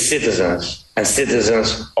of his citizens and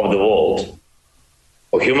citizens of the world,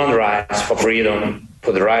 for human rights, for freedom,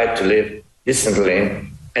 for the right to live decently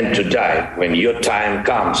and to die when your time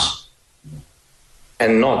comes,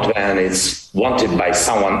 and not when it's wanted by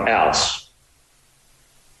someone else,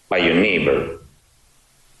 by your neighbor.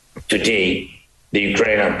 Today, the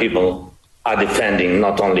Ukrainian people are defending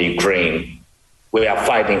not only Ukraine. We are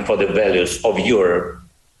fighting for the values of Europe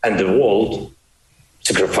and the world,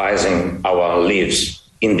 sacrificing our lives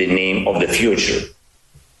in the name of the future.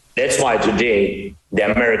 That's why today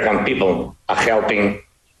the American people are helping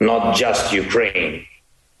not just Ukraine,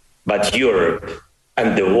 but Europe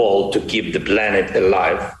and the world to keep the planet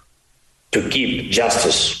alive, to keep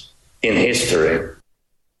justice in history.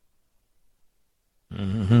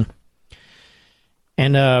 Mm-hmm.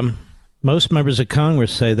 And most members of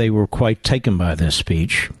Congress say they were quite taken by this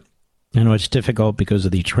speech. I know it's difficult because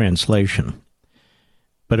of the translation,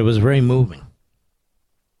 but it was very moving.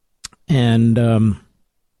 And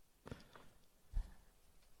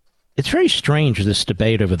It's very strange, this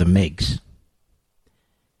debate over the MiGs.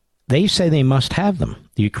 They say they must have them,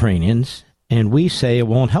 the Ukrainians, and we say it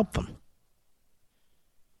won't help them.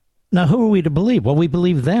 Now, who are we to believe? Well, we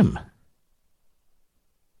believe them.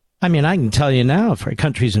 I mean, I can tell you now, if a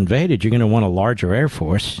country's invaded, you're going to want a larger air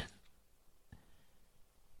force.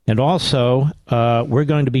 And also, we're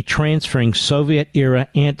going to be transferring Soviet-era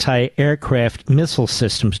anti-aircraft missile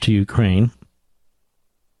systems to Ukraine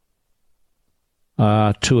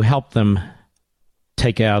to help them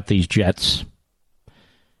take out these jets.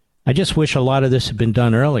 I just wish a lot of this had been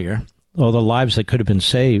done earlier, all the lives that could have been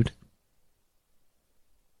saved.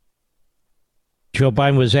 Joe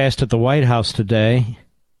Biden was asked at the White House today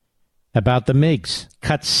about the MiGs.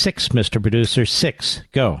 Cut 6, Mr. Producer, 6.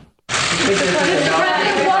 Go. Mr.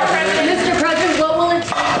 President, what will it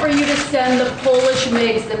take for you to send the Polish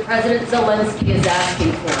MiGs that President Zelensky is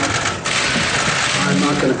asking for? I'm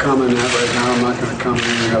not going to comment on that right now. I'm not going to comment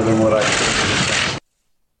any other than what I said.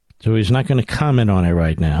 So he's not going to comment on it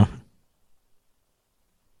right now.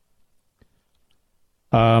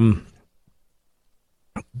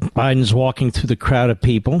 Biden's walking through the crowd of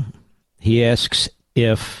people. He's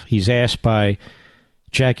asked by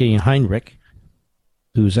Jackie Heinrich,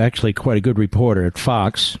 who's actually quite a good reporter at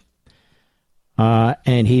Fox,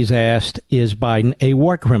 and he's asked, is Biden a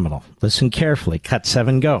war criminal? Listen carefully. Cut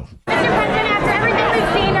 7, go. Mr. President, after everything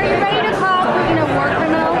we've seen, are you ready to call Putin a war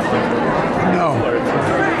criminal? No.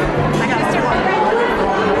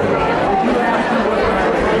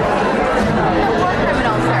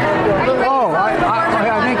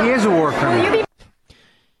 I think he is a war criminal.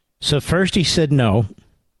 So first he said no.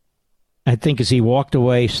 I think as he walked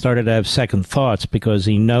away, started to have second thoughts because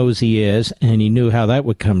he knows he is, and he knew how that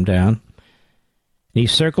would come down. He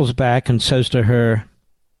circles back and says to her,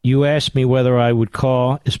 you asked me whether I would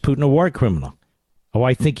call, is Putin a war criminal? Oh,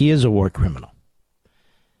 I think he is a war criminal.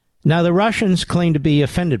 Now, the Russians claim to be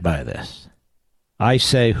offended by this. I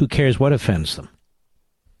say, who cares what offends them?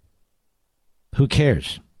 Who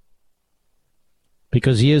cares?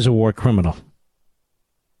 Because he is a war criminal.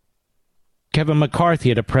 Kevin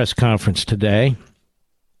McCarthy at a press conference today,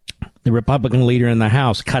 the Republican leader in the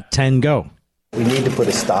House, cut 10, go. We need to put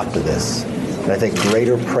a stop to this. And I think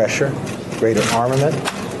greater pressure, greater armament,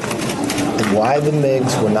 and why the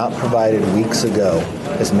MiGs were not provided weeks ago,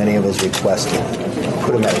 as many of us requested,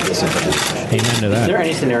 put them at a disadvantage. Amen to that. Is there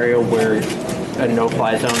any scenario where a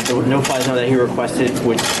no-fly zone, the no-fly zone that he requested,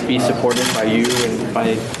 would be supported by you and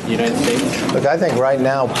by the United States? Look, I think right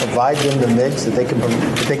now, provide them the MiGs that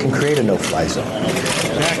they can create a no-fly zone.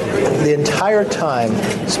 The entire time,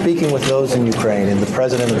 speaking with those in Ukraine and the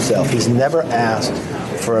president himself, he's never asked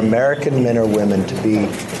for American men or women to be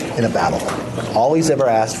in a battle. All he's ever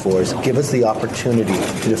asked for is give us the opportunity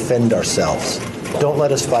to defend ourselves. Don't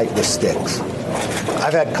let us fight with sticks.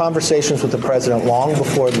 I've had conversations with the president long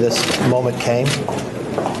before this moment came.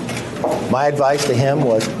 My advice to him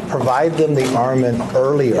was provide them the armament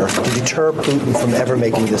earlier to deter Putin from ever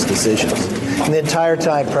making this decision. And the entire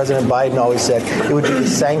time, President Biden always said it would be the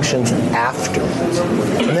sanctions afterwards.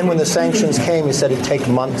 And then when the sanctions came, he said it'd take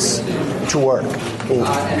months to work. Well,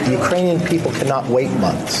 the Ukrainian people cannot wait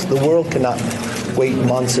months. The world cannot wait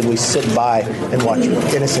months, and we sit by and watch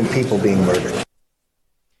innocent people being murdered.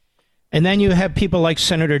 And then you have people like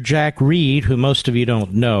Senator Jack Reed, who most of you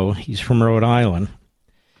don't know. He's from Rhode Island.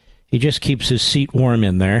 He just keeps his seat warm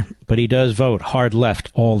in there, but he does vote hard left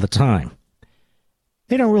all the time.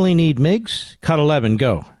 They don't really need MiGs. Cut 11,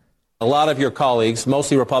 go. A lot of your colleagues,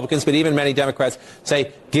 mostly Republicans, but even many Democrats,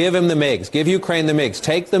 say, give him the MiGs. Give Ukraine the MiGs.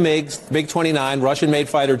 Take the MiGs, MiG-29, Russian-made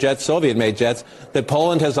fighter jets, Soviet-made jets that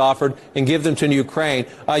Poland has offered, and give them to Ukraine.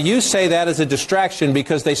 You say that as a distraction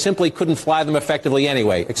because they simply couldn't fly them effectively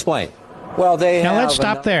anyway. Explain. Well, now let's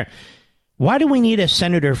stop there. Why do we need a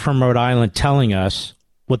senator from Rhode Island telling us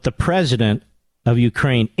what the president of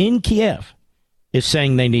Ukraine in Kiev is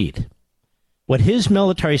saying they need? What his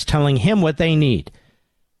military is telling him what they need?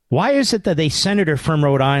 Why is it that a senator from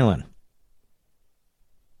Rhode Island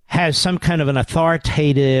has some kind of an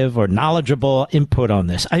authoritative or knowledgeable input on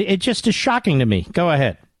this? It just is shocking to me. Go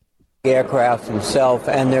ahead. Aircraft themselves,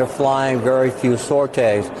 and they're flying very few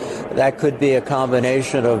sorties. That could be a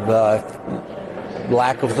combination of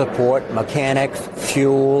lack of support, mechanics,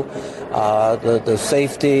 fuel, the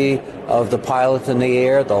safety of the pilots in the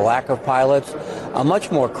air, the lack of pilots. A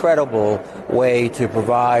much more credible way to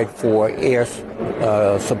provide for air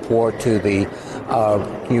support to the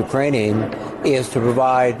Ukrainian is to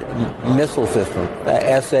provide missile systems,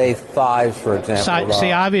 SA-5s, for example.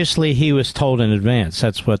 See, obviously he was told in advance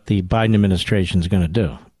that's what the Biden administration is going to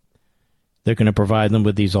do. They're going to provide them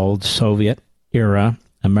with these old Soviet-era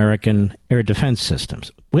American air defense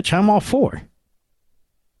systems, which I'm all for.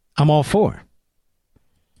 I'm all for.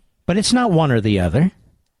 But it's not one or the other.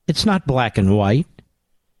 It's not black and white.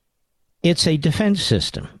 It's a defense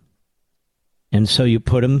system. And so you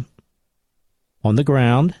put them on the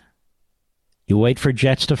ground, you wait for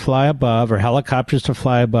jets to fly above or helicopters to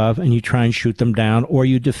fly above, and you try and shoot them down, or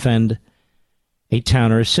you defend a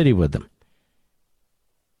town or a city with them.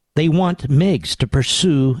 They want MiGs to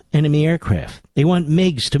pursue enemy aircraft. They want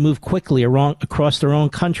MiGs to move quickly across their own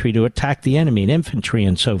country to attack the enemy and infantry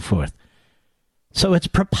and so forth. So it's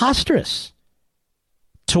preposterous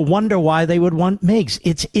to wonder why they would want MiGs.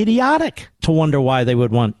 It's idiotic to wonder why they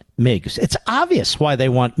would want MiGs. It's obvious why they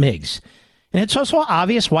want MiGs. And it's also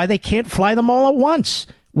obvious why they can't fly them all at once.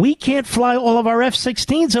 We can't fly all of our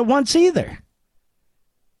F-16s at once either.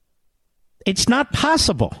 It's not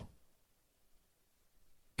possible.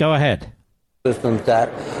 Go ahead. Systems that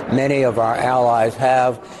many of our allies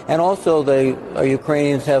have, and also the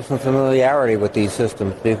Ukrainians have some familiarity with these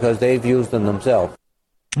systems because they've used them themselves.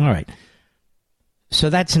 All right. So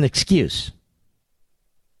that's an excuse.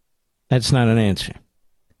 That's not an answer.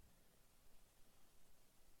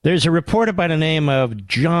 There's a reporter by the name of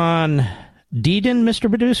John Deeden, Mr.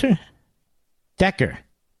 Producer? Decker.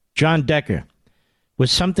 John Decker. With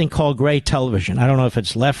something called Gray Television. I don't know if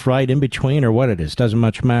it's left, right, in between, or what it is. Doesn't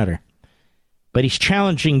much matter. But he's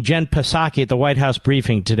challenging Jen Psaki at the White House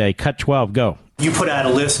briefing today. Cut 12, go. You put out a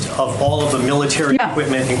list of all of the military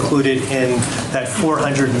equipment included in that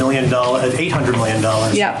 $800 million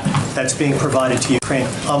that's being provided to Ukraine.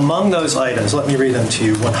 Among those items, let me read them to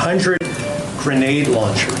you. 100 grenade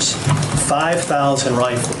launchers, 5,000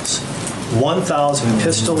 rifles, 1,000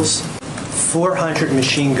 pistols, 400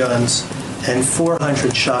 machine guns, and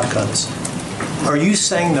 400 shotguns. Are you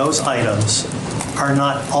saying those items are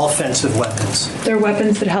not offensive weapons? They're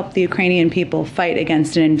weapons that help the Ukrainian people fight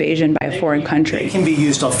against an invasion by a foreign country. They can be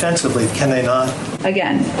used offensively, can they not?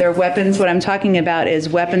 Again, they're weapons. What I'm talking about is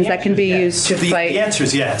weapons that can be used to fight. The answer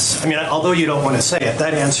is yes. I mean, although you don't want to say it,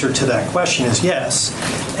 that answer to that question is yes.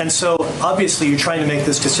 And so, obviously, you're trying to make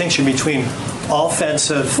this distinction between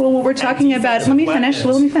offensive. Well, what we're talking about. Let me finish.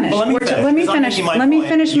 Well, let me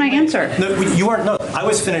finish my answer. No, you aren't. No, I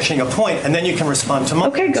was finishing a point, and then you can respond to mine.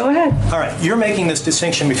 Okay, go ahead. All right, you're making this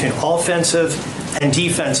distinction between offensive and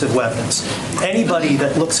defensive weapons. Anybody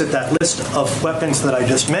that looks at that list of weapons that I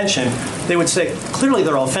just mentioned, they would say clearly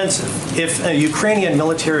they're offensive. If a Ukrainian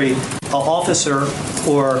military officer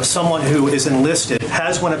or someone who is enlisted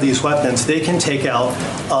has one of these weapons, they can take out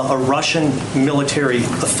a Russian military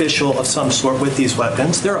official of some sort with these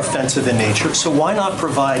weapons. They're offensive in nature. So why not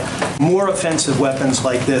provide more offensive weapons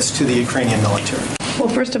like this to the Ukrainian military? Well,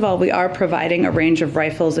 first of all, we are providing a range of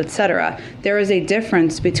rifles, etc. There is a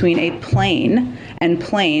difference between a plane and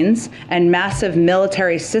planes and massive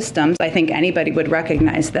military systems. I think anybody would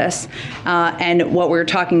recognize this. And what we're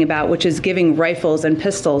talking about, which is giving rifles and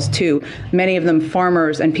pistols to many of them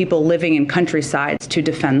farmers and people living in countrysides to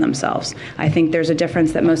defend themselves. I think there's a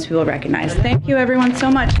difference that most people recognize. Thank you, everyone, so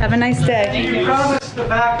much. Have a nice day. You promised the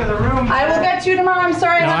back of the room. I will get you tomorrow. I'm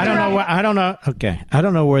sorry. No, I don't know. Okay. I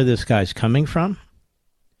don't know where this guy's coming from.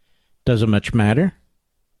 Doesn't much matter.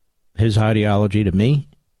 His ideology to me.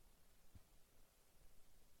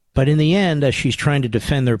 But in the end, as she's trying to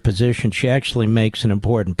defend their position, she actually makes an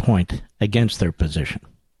important point against their position.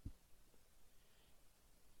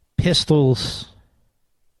 Pistols,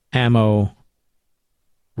 ammo,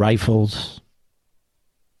 rifles,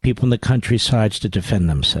 people in the countrysides to defend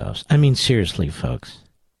themselves. I mean, seriously, folks.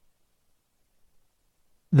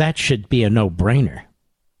 That should be a no-brainer.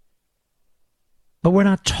 But we're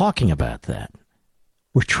not talking about that.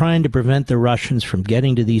 We're trying to prevent the Russians from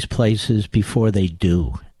getting to these places before they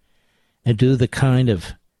do, and do the kind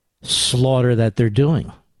of slaughter that they're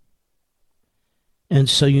doing. And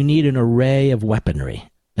so you need an array of weaponry.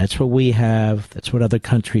 That's what we have. That's what other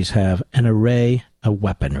countries have, an array of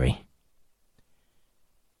weaponry.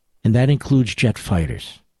 And that includes jet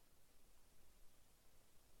fighters.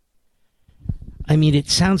 I mean, it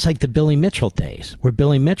sounds like the Billy Mitchell days, where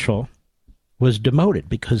Billy Mitchell was demoted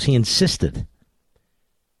because he insisted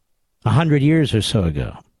 100 years or so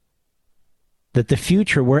ago that the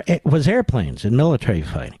future was airplanes and military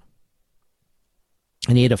fighting.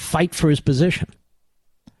 And he had to fight for his position.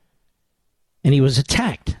 And he was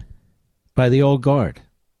attacked by the old guard.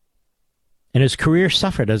 And his career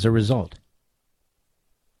suffered as a result.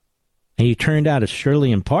 And he turned out,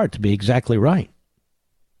 surely in part, to be exactly right.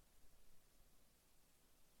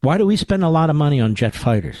 Why do we spend a lot of money on jet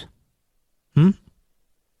fighters?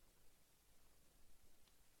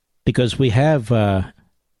 Because we have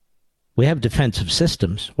We have defensive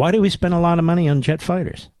systems. Why do we spend a lot of money on jet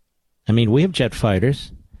fighters? I mean, we have jet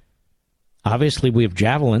fighters. Obviously, we have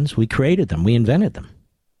javelins. We created them. We invented them.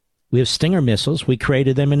 We have Stinger missiles. We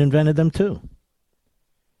created them and invented them too.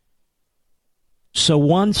 So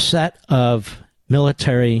one set of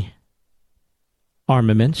military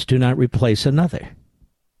armaments do not replace another.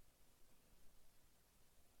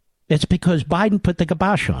 It's because Biden put the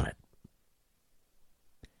kibosh on it.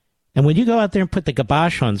 And when you go out there and put the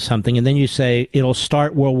kibosh on something and then you say it'll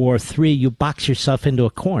start World War III, you box yourself into a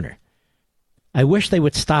corner. I wish they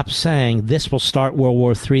would stop saying this will start World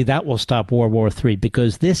War III, that will stop World War III,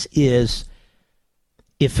 because this is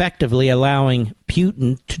effectively allowing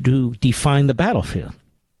Putin to define the battlefield.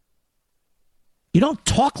 You don't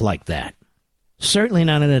talk like that. Certainly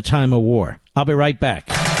not in a time of war. I'll be right back.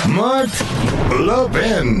 Mark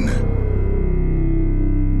Levin.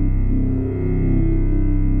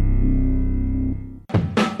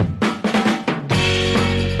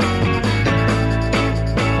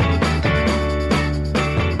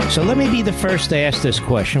 So let me be the first to ask this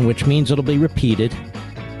question, which means it'll be repeated.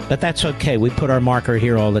 But that's okay. We put our marker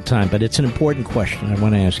here all the time. But it's an important question I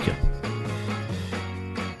want to ask you.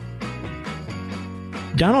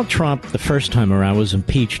 Donald Trump, the first time around, was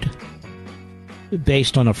impeached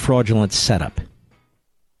based on a fraudulent setup.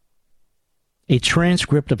 A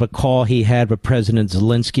transcript of a call he had with President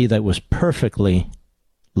Zelensky that was perfectly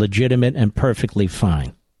legitimate and perfectly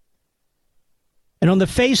fine. And on the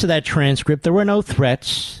face of that transcript, there were no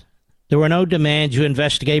threats. There were no demands you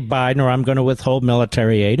investigate Biden or I'm going to withhold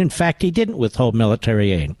military aid. In fact, he didn't withhold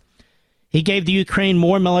military aid. He gave the Ukraine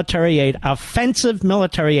more military aid, offensive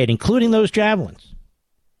military aid, including those javelins,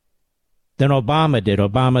 than Obama did.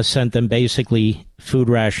 Obama sent them basically food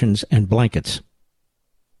rations and blankets.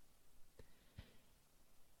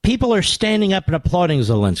 People are standing up and applauding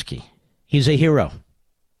Zelensky. He's a hero.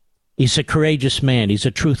 He's a courageous man. He's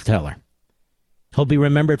a truth teller. He'll be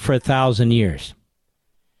remembered for 1,000 years.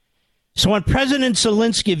 So when President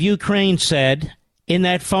Zelensky of Ukraine said in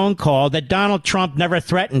that phone call that Donald Trump never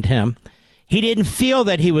threatened him, he didn't feel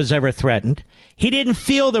that he was ever threatened. He didn't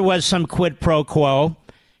feel there was some quid pro quo.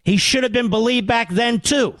 He should have been believed back then,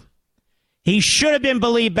 too. He should have been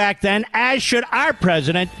believed back then, as should our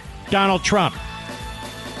president, Donald Trump.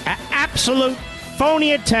 An absolute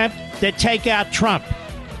phony attempt to take out Trump.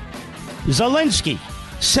 Zelensky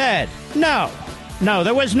said, no,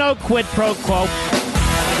 there was no quid pro quo.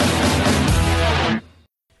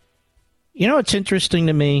 You know, it's interesting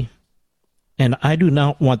to me, and I do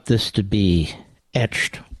not want this to be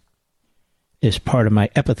etched as part of my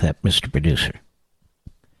epithet, Mr. Producer.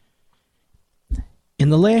 In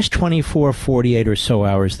the last 24, 48 or so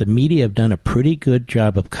hours, the media have done a pretty good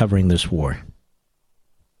job of covering this war.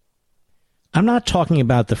 I'm not talking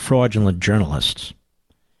about the fraudulent journalists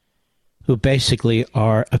who basically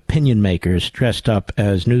are opinion makers dressed up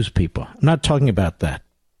as news people. I'm not talking about that.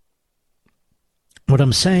 What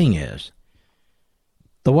I'm saying is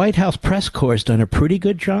the White House press corps has done a pretty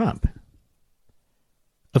good job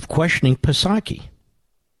of questioning Psaki.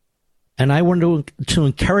 And I want to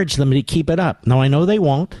encourage them to keep it up. Now, I know they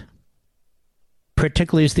won't,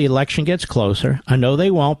 particularly as the election gets closer. I know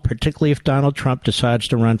they won't, particularly if Donald Trump decides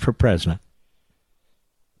to run for president.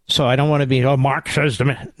 So I don't want to be, Mark says to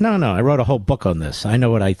me. No, I wrote a whole book on this. I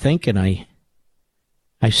know what I think, and I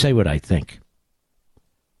say what I think.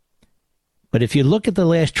 But if you look at the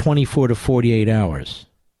last 24 to 48 hours,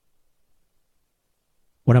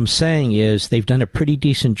 what I'm saying is they've done a pretty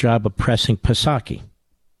decent job of pressing Psaki.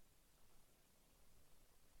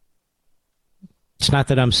 It's not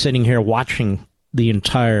that I'm sitting here watching the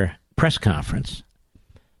entire press conference,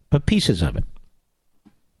 but pieces of it.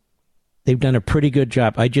 They've done a pretty good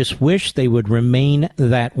job. I just wish they would remain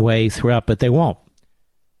that way throughout, but they won't.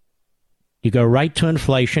 You go right to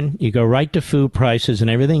inflation, you go right to food prices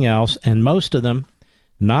and everything else, and most of them,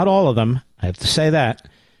 not all of them, I have to say that,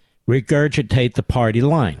 regurgitate the party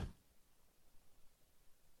line.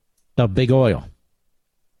 The big oil.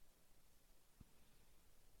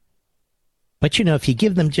 But, you know, if you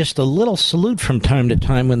give them just a little salute from time to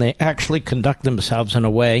time when they actually conduct themselves in a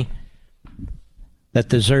way that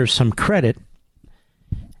deserves some credit,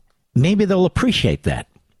 maybe they'll appreciate that.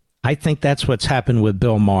 I think that's what's happened with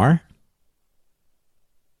Bill Maher,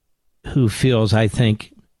 who feels, I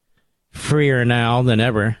think, freer now than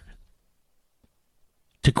ever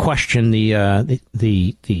to question the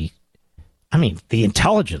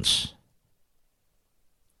intelligence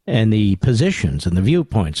and the positions and the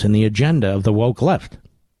viewpoints and the agenda of the woke left.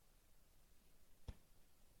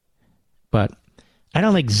 But I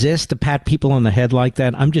don't exist to pat people on the head like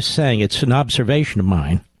that. I'm just saying it's an observation of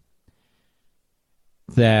mine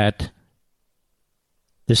that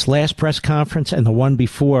This last press conference and the one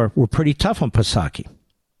before were pretty tough on Psaki.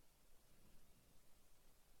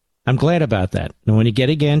 I'm glad about that. And when you get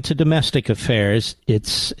again to domestic affairs,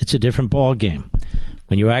 it's a different ballgame.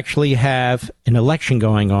 When you actually have an election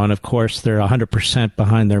going on, of course, they're 100%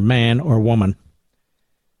 behind their man or woman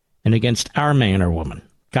and against our man or woman.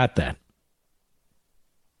 Got that.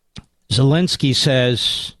 Zelensky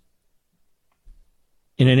says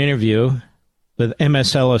in an interview with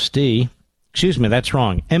MSLSD, excuse me, that's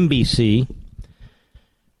wrong, NBC,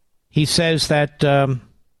 he says that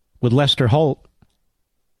with Lester Holt,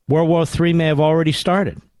 World War III may have already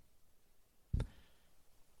started.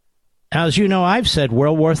 Now, as you know, I've said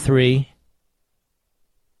World War III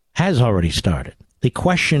has already started. The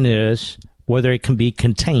question is whether it can be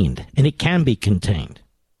contained, and it can be contained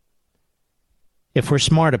if we're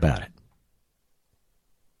smart about it.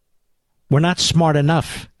 We're not smart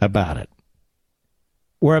enough about it.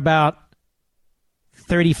 We're about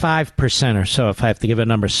 35% or so, if I have to give a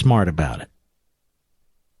number, smart about it.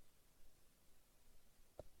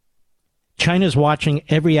 China's watching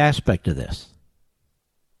every aspect of this.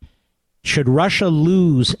 Should Russia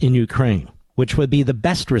lose in Ukraine, which would be the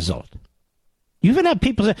best result? You even have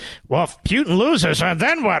people say, well, if Putin loses,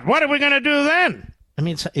 then what? What are we going to do then? I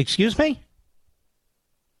mean, excuse me?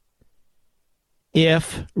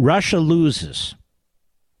 If Russia loses,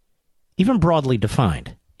 even broadly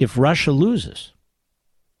defined, if Russia loses,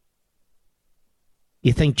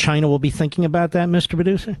 you think China will be thinking about that, Mr.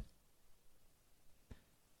 Producer?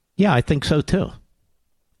 Yeah, I think so too.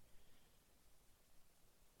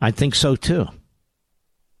 I think so too.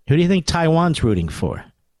 Who do you think Taiwan's rooting for?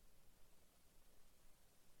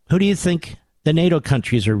 Who do you think the NATO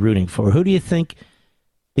countries are rooting for? Who do you think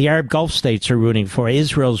the Arab Gulf states are rooting for?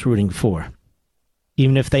 Israel's rooting for,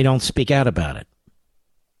 even if they don't speak out about it.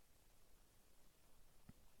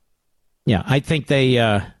 Yeah, I think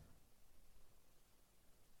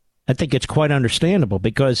it's quite understandable,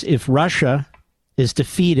 because if Russia is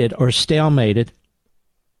defeated or stalemated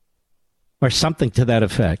or something to that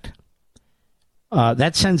effect,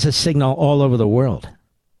 that sends a signal all over the world.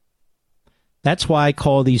 That's why I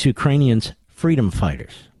call these Ukrainians freedom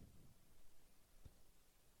fighters.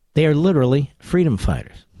 They are literally freedom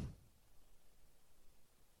fighters,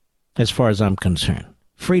 as far as I'm concerned.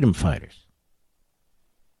 Freedom fighters.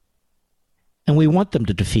 And we want them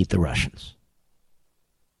to defeat the Russians.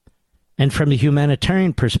 And from a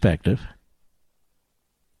humanitarian perspective,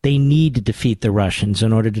 they need to defeat the Russians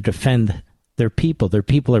in order to defend their people. Their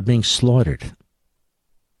people are being slaughtered.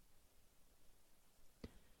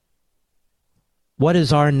 What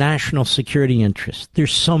is our national security interest?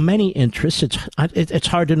 There's so many interests, it's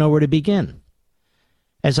hard to know where to begin.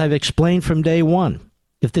 As I've explained from day one,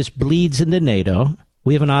 if this bleeds into NATO,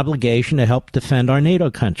 we have an obligation to help defend our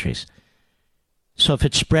NATO countries. So if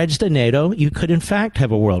it spreads to NATO, you could in fact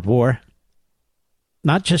have a world war.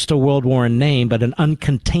 Not just a world war in name, but an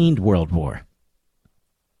uncontained world war.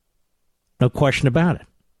 No question about it.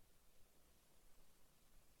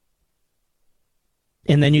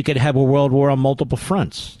 And then you could have a world war on multiple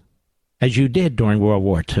fronts, as you did during World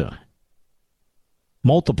War II.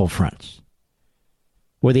 Multiple fronts.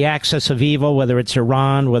 Where the axis of evil, whether it's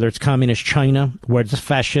Iran, whether it's communist China, whether it's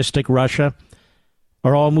fascistic Russia,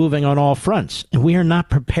 are all moving on all fronts. And we are not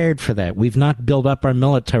prepared for that. We've not built up our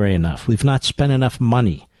military enough. We've not spent enough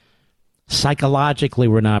money. Psychologically,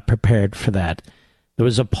 we're not prepared for that. There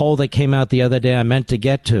was a poll that came out the other day I meant to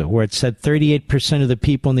get to, where it said 38% of the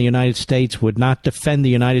people in the United States would not defend the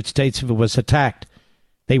United States if it was attacked.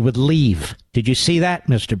 They would leave. Did you see that,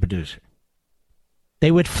 Mr. Producer? They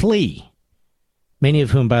would flee. Many of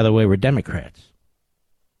whom, by the way, were Democrats.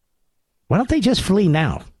 Why don't they just flee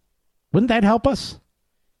now? Wouldn't that help us?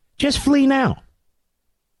 Just flee now.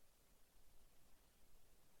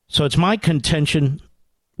 So it's my contention,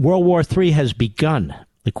 World War III has begun.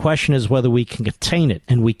 The question is whether we can contain it,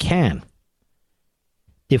 and we can,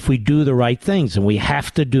 if we do the right things, and we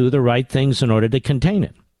have to do the right things in order to contain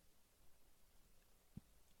it.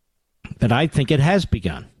 But I think it has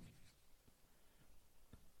begun.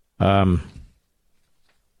 I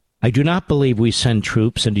do not believe we send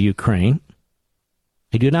troops into Ukraine.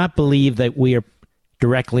 I do not believe that we are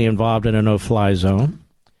directly involved in a no-fly zone.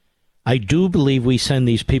 I do believe we send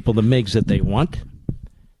these people the MiGs that they want.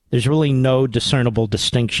 There's really no discernible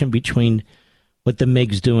distinction between what the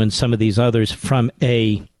MiGs do and some of these others from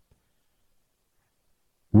a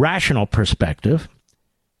rational perspective.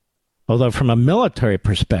 Although from a military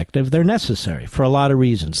perspective, they're necessary for a lot of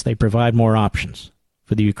reasons. They provide more options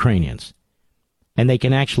for the Ukrainians. And they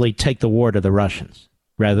can actually take the war to the Russians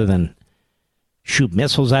rather than shoot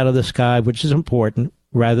missiles out of the sky, which is important.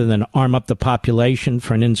 rather than arm up the population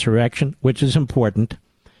for an insurrection, which is important,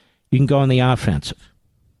 you can go on the offensive.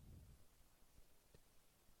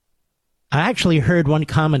 I actually heard one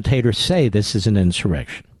commentator say this is an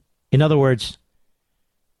insurrection. In other words,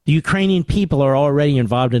 the Ukrainian people are already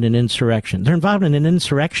involved in an insurrection. They're involved in an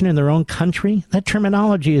insurrection in their own country? That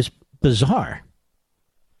terminology is bizarre.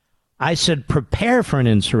 I said prepare for an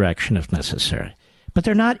insurrection if necessary. But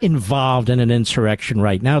they're not involved in an insurrection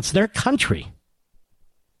right now. It's their country.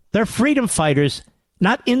 They're freedom fighters,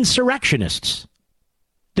 not insurrectionists.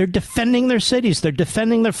 They're defending their cities. They're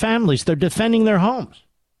defending their families. They're defending their homes.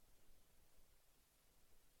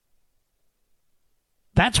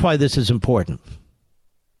 That's why this is important.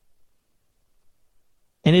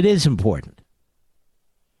 And it is important.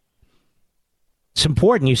 It's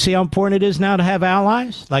important. You see how important it is now to have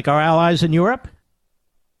allies, like our allies in Europe?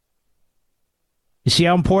 You see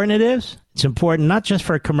how important it is? It's important not just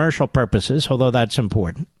for commercial purposes, although that's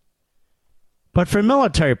important, but for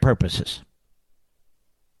military purposes.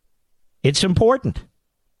 It's important.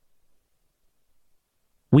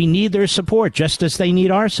 We need their support just as they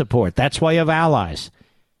need our support. That's why you have allies.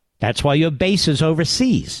 That's why you have bases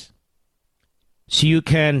overseas. So you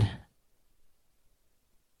can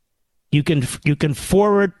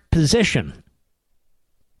forward position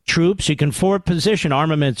troops, you can forward position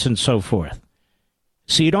armaments and so forth.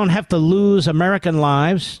 So you don't have to lose American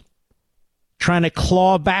lives trying to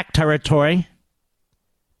claw back territory,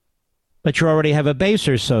 but you already have a base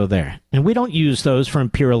or so there. And we don't use those for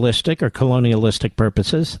imperialistic or colonialistic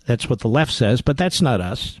purposes. That's what the left says, but that's not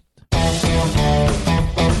us.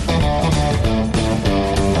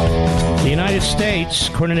 The United States,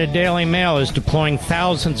 according to Daily Mail, is deploying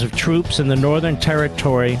thousands of troops in the Northern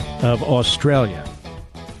Territory of Australia,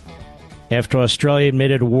 after Australia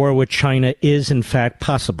admitted war with China is, in fact,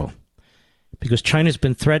 possible. Because China's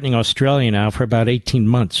been threatening Australia now for about 18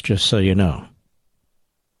 months, just so you know.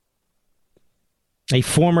 A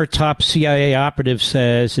former top CIA operative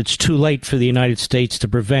says it's too late for the United States to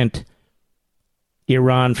prevent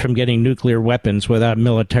Iran from getting nuclear weapons without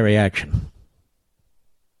military action.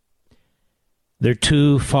 They're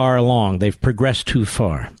too far along. They've progressed too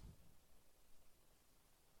far.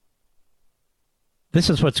 This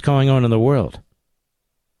is what's going on in the world,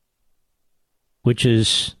 which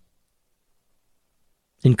is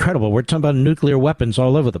incredible. We're talking about nuclear weapons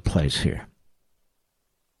all over the place here.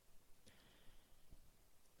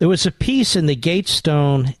 There was a piece in the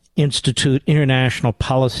Gatestone Institute International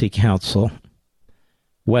Policy Council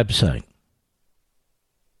website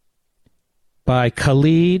by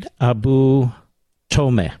Khalid Abu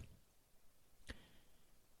Tomeh.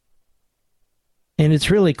 And it's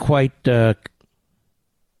really quite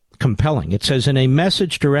compelling. It says, in a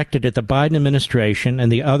message directed at the Biden administration and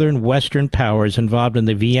the other Western powers involved in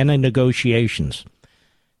the Vienna negotiations,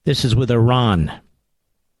 this is with Iran,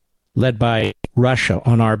 led by Russia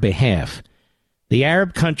on our behalf. The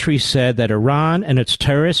Arab country said that Iran and its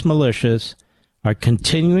terrorist militias are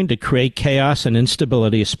continuing to create chaos and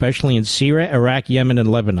instability, especially in Syria, Iraq, Yemen, and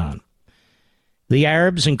Lebanon. The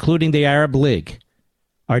Arabs, including the Arab League,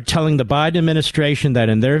 are telling the Biden administration that,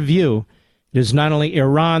 in their view, it is not only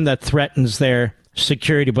Iran that threatens their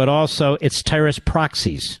security, but also its terrorist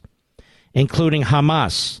proxies, including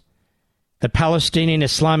Hamas, the Palestinian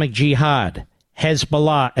Islamic Jihad,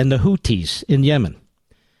 Hezbollah, and the Houthis in Yemen.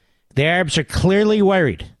 The Arabs are clearly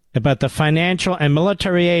worried about the financial and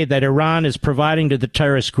military aid that Iran is providing to the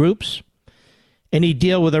terrorist groups. Any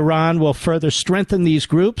deal with Iran will further strengthen these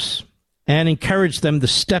groups and encourage them to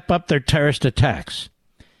step up their terrorist attacks.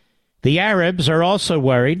 The Arabs are also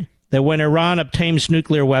worried that when Iran obtains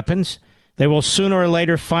nuclear weapons, they will sooner or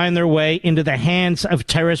later find their way into the hands of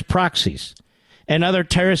terrorist proxies and other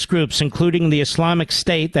terrorist groups, including the Islamic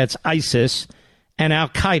State, that's ISIS, and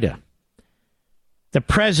Al-Qaeda. The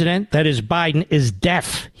president, that is Biden, is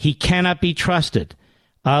deaf. He cannot be trusted.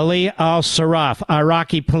 Ali al-Sarraf,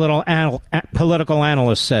 Iraqi political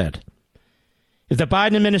analyst, said. If the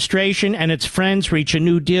Biden administration and its friends reach a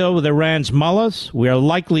new deal with Iran's mullahs, we are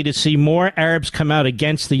likely to see more Arabs come out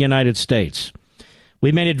against the United States.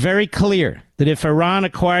 We made it very clear that if Iran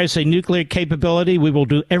acquires a nuclear capability, we will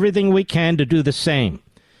do everything we can to do the same.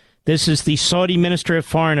 This is the Saudi Minister of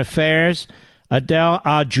Foreign Affairs, Adel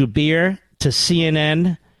al-Jubeir, to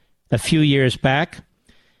CNN a few years back.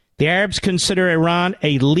 The Arabs consider Iran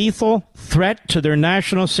a lethal threat to their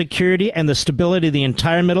national security and the stability of the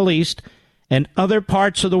entire Middle East and other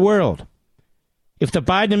parts of the world. If the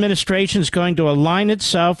Biden administration is going to align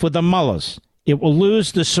itself with the mullahs, it will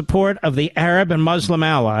lose the support of the Arab and Muslim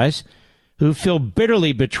allies who feel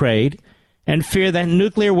bitterly betrayed and fear that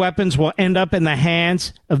nuclear weapons will end up in the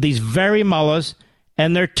hands of these very mullahs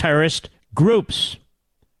and their terrorist groups.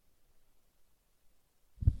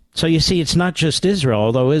 So you see, it's not just Israel,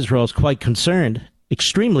 although Israel is quite concerned,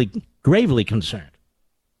 extremely gravely concerned.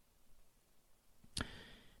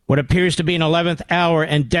 What appears to be an 11th hour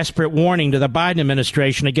and desperate warning to the Biden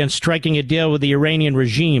administration against striking a deal with the Iranian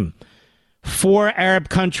regime. 4 Arab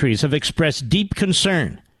countries have expressed deep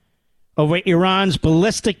concern over Iran's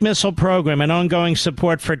ballistic missile program and ongoing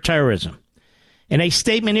support for terrorism. In a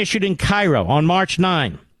statement issued in Cairo on March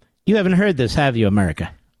 9, you haven't heard this, have you,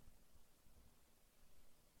 America?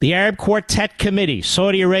 The Arab Quartet Committee,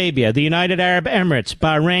 Saudi Arabia, the United Arab Emirates,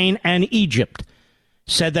 Bahrain, and Egypt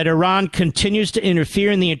said that Iran continues to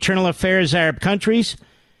interfere in the internal affairs of Arab countries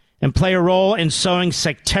and play a role in sowing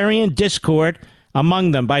sectarian discord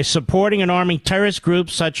among them by supporting and arming terrorist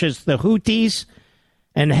groups such as the Houthis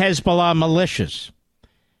and Hezbollah militias.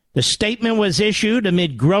 The statement was issued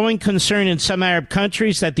amid growing concern in some Arab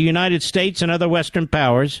countries that the United States and other Western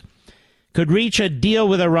powers could reach a deal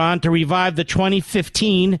with Iran to revive the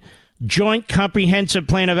 2015 Joint Comprehensive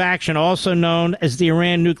Plan of Action, also known as the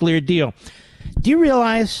Iran nuclear deal. Do you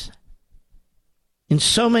realize in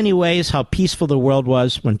so many ways how peaceful the world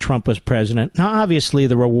was when Trump was president? Now, obviously,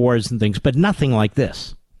 there were wars and things, but nothing like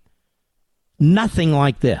this. Nothing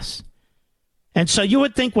like this. And so you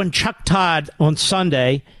would think when Chuck Todd on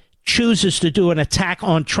Sunday chooses to do an attack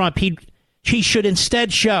on Trump, he should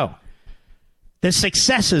instead show the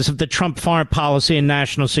successes of the Trump foreign policy and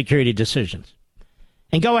national security decisions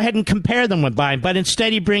and go ahead and compare them with Biden. But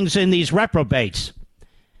instead, he brings in these reprobates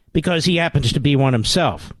because he happens to be one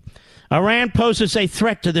himself. Iran poses a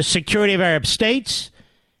threat to the security of Arab states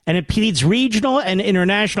and impedes regional and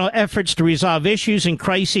international efforts to resolve issues and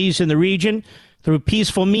crises in the region through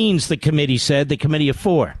peaceful means, the committee said, the Committee of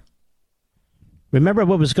 4. Remember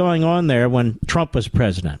what was going on there when Trump was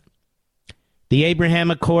president. The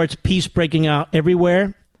Abraham Accords, peace breaking out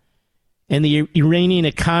everywhere, and the Iranian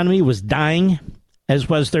economy was dying, as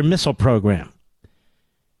was their missile program.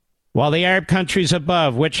 While the Arab countries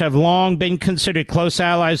above, which have long been considered close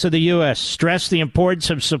allies of the U.S., stress the importance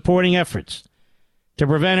of supporting efforts to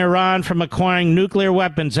prevent Iran from acquiring nuclear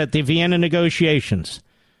weapons at the Vienna negotiations,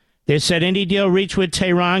 they said any deal reached with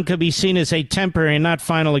Tehran could be seen as a temporary and not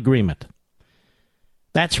final agreement.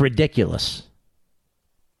 That's ridiculous.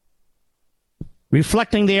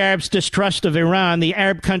 Reflecting the Arabs' distrust of Iran, the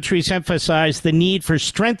Arab countries emphasized the need for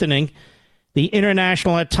strengthening the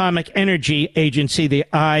International Atomic Energy Agency, the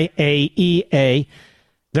IAEA,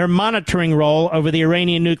 their monitoring role over the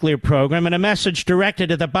Iranian nuclear program, and a message directed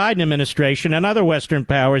to the Biden administration and other Western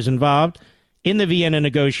powers involved in the Vienna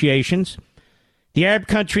negotiations. The Arab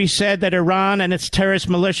countries said that Iran and its terrorist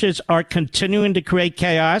militias are continuing to create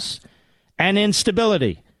chaos and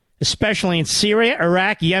instability, especially in Syria,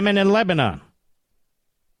 Iraq, Yemen, and Lebanon.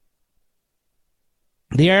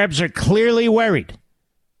 The Arabs are clearly worried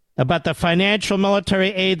about the financial military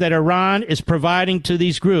aid that Iran is providing to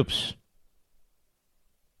these groups.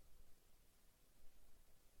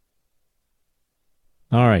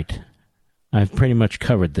 All right. I've pretty much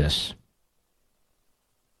covered this.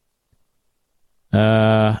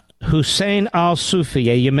 Hussein al-Sufi,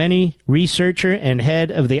 a Yemeni researcher and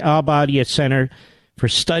head of the Al-Badia Center for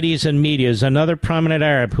Studies and Media, is another prominent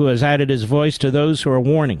Arab who has added his voice to those who are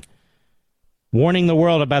warning the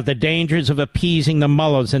world about the dangers of appeasing the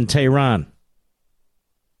mullahs in Tehran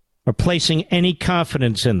or placing any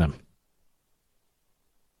confidence in them.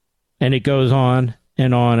 And it goes on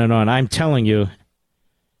and on and on. I'm telling you,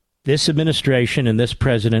 this administration and this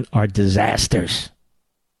president are disasters.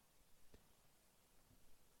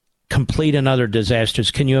 Complete and utter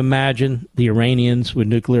disasters. Can you imagine the Iranians with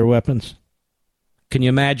nuclear weapons? Can you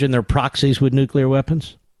imagine their proxies with nuclear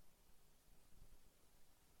weapons?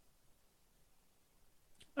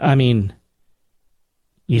 I mean,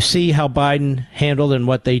 you see how Biden handled and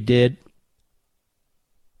what they did.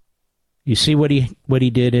 You see what he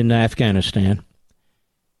did in Afghanistan.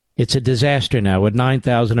 It's a disaster now with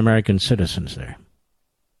 9,000 American citizens there.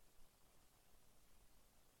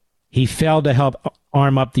 He failed to help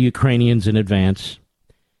arm up the Ukrainians in advance.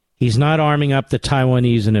 He's not arming up the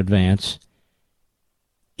Taiwanese in advance.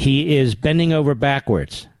 He is bending over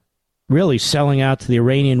backwards, really selling out to the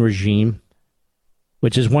Iranian regime,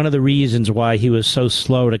 which is one of the reasons why he was so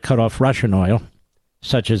slow to cut off Russian oil,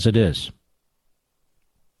 such as it is.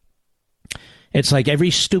 It's like every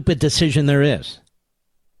stupid decision there is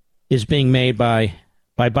being made by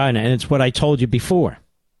Biden. And it's what I told you before.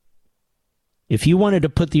 If you wanted to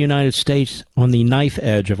put the United States on the knife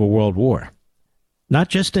edge of a world war, not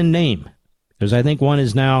just in name, because I think one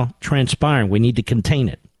is now transpiring, we need to contain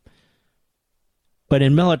it, but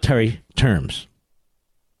in military terms,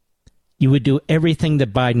 you would do everything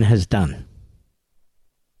that Biden has done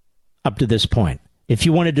up to this point. If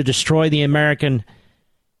you wanted to destroy the American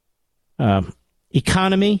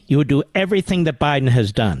economy, you would do everything that Biden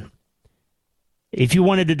has done. If you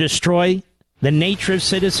wanted to destroy the nature of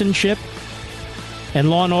citizenship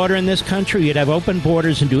and law and order in this country, you'd have open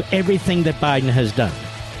borders and do everything that Biden has done.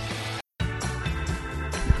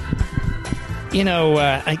 You know,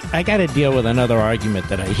 I got to deal with another argument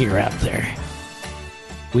that I hear out there.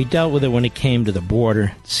 We dealt with it when it came to the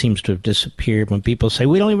border. It seems to have disappeared when people say,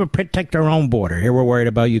 we don't even protect our own border. Here we're worried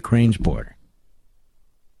about Ukraine's border.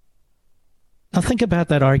 Now think about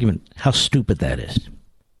that argument, how stupid that is.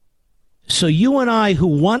 So you and I who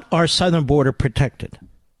want our southern border protected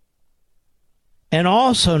and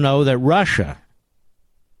also know that Russia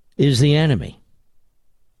is the enemy,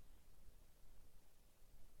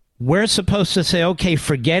 we're supposed to say, okay,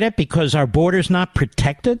 forget it because our border's not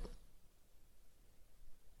protected?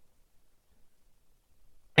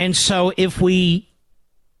 And so if we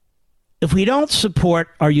don't support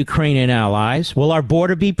our Ukrainian allies, will our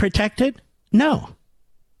border be protected? No.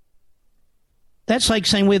 That's like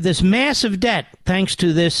saying we have this massive debt thanks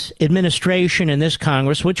to this administration and this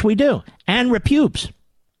Congress, which we do, and repubes.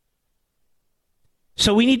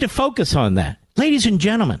 So we need to focus on that. Ladies and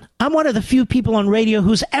gentlemen, I'm one of the few people on radio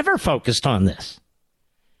who's ever focused on this.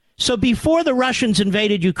 So before the Russians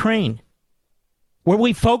invaded Ukraine, were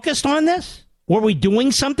we focused on this? Were we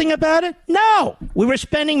doing something about it? No. We were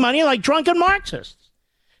spending money like drunken Marxists.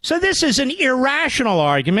 So this is an irrational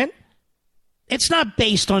argument. It's not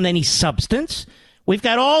based on any substance. We've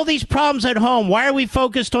got all these problems at home. Why are we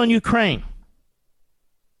focused on Ukraine?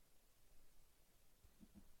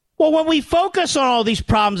 Well, when we focus on all these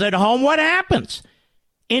problems at home, what happens?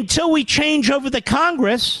 Until we change over the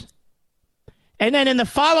Congress, and then in the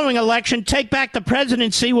following election, take back the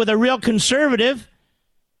presidency with a real conservative,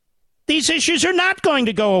 these issues are not going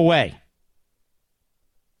to go away.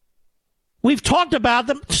 We've talked about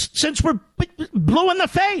them since we're blue in the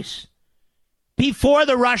face before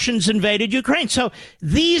the Russians invaded Ukraine. So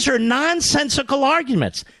these are nonsensical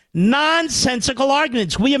arguments. Nonsensical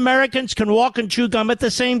arguments. We Americans can walk and chew gum at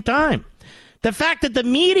the same time. The fact that the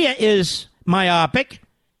media is myopic,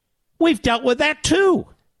 we've dealt with that too.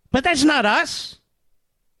 But that's not us.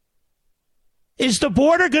 Is the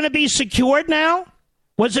border going to be secured now?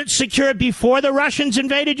 Was it secured before the Russians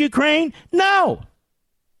invaded Ukraine? No.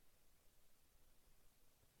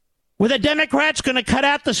 Were the Democrats going to cut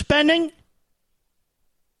out the spending?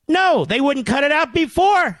 No, they wouldn't cut it out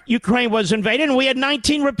before Ukraine was invaded, and we had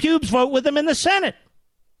 19 repubes vote with them in the Senate.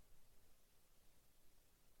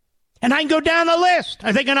 And I can go down the list.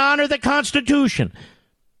 Are they going to honor the Constitution?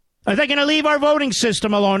 Are they going to leave our voting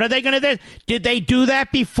system alone? Are they going to... Did they do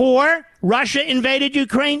that before Russia invaded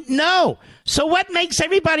Ukraine? No. So what makes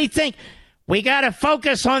everybody think we got to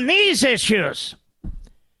focus on these issues?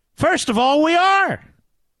 First of all, we are.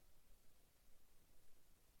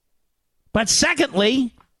 But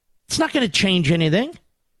secondly, it's not going to change anything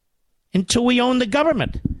until we own the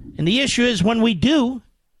government. And the issue is when we do,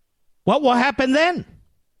 what will happen then?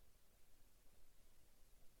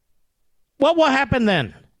 What will happen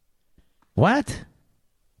then? What?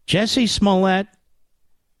 Jesse Smollett,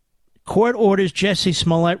 court orders Jesse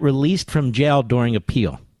Smollett released from jail during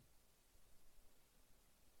appeal.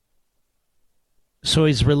 So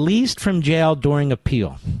he's released from jail during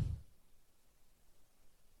appeal.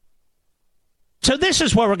 So this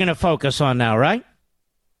is what we're going to focus on now, right?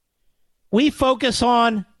 We focus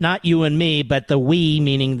on, not you and me, but the we,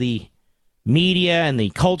 meaning the media and the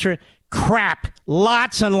culture, crap,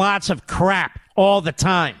 lots and lots of crap all the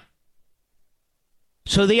time.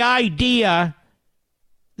 So the idea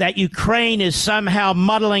that Ukraine is somehow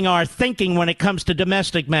muddling our thinking when it comes to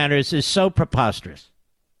domestic matters is so preposterous.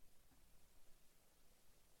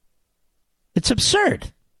 It's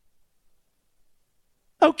absurd.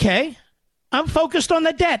 Okay. I'm focused on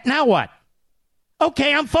the debt. Now what?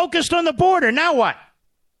 Okay, I'm focused on the border. Now what?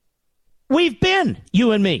 We've been,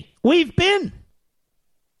 you and me. We've been.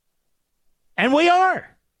 And we are.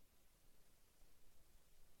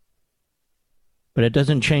 But it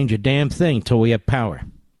doesn't change a damn thing till we have power.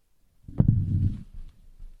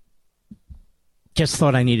 Just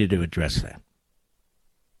thought I needed to address that.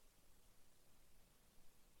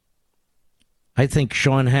 I think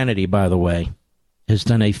Sean Hannity, by the way, has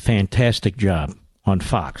done a fantastic job on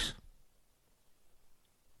Fox.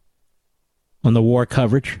 On the war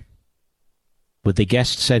coverage, with the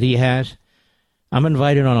guests that he has. I'm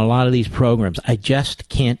invited on a lot of these programs. I just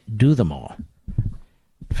can't do them all.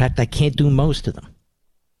 In fact, I can't do most of them.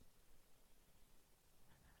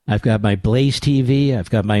 I've got my Blaze TV. I've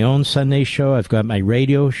got my own Sunday show. I've got my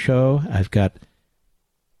radio show. I've got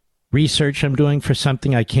research I'm doing for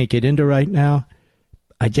something I can't get into right now.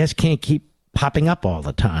 I just can't keep popping up all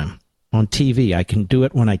the time on TV. I can do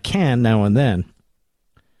it when I can now and then.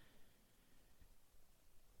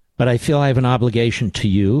 But I feel I have an obligation to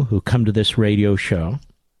you who come to this radio show,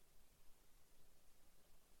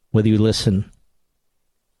 whether you listen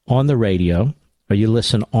on the radio or you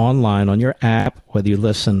listen online on your app, whether you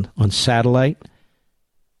listen on satellite,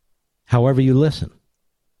 however you listen,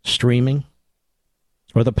 streaming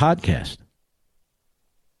or the podcast.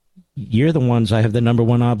 You're the ones I have the number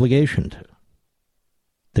one obligation to.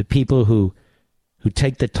 The people who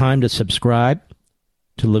take the time to subscribe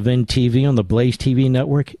to Levin TV on the Blaze TV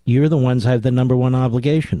network, you're the ones I have the number one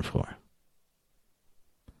obligation for.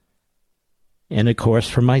 And, of course,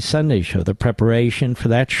 for my Sunday show, the preparation for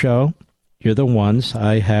that show, you're the ones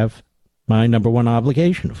I have my number one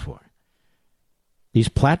obligation for. These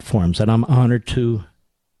platforms that I'm honored to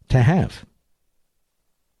have.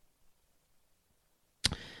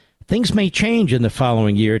 Things may change in the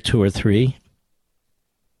following year, 2 or 3.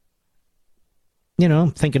 You know,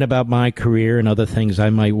 thinking about my career and other things I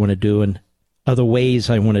might want to do and other ways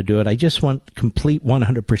I want to do it. I just want complete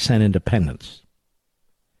 100% independence.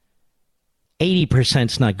 80%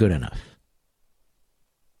 is not good enough.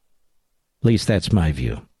 At least that's my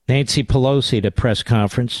view. Nancy Pelosi at a press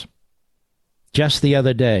conference just the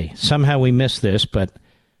other day. Somehow we missed this, but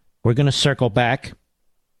we're going to circle back.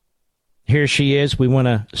 Here she is. We want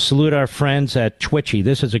to salute our friends at Twitchy.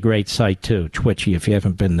 This is a great site, too. Twitchy, if you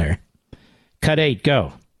haven't been there. Cut 8,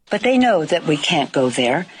 go. But they know that we can't go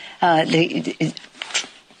there.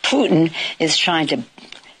 Putin is trying to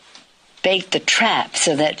bait the trap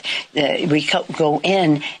so that we go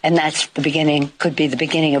in, and that's the beginning, could be the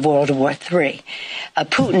beginning of World War III.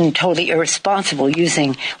 Putin, totally irresponsible,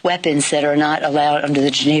 using weapons that are not allowed under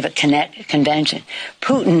the Geneva Convention.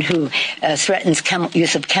 Putin, who threatens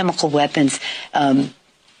use of chemical weapons,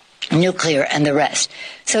 nuclear, and the rest.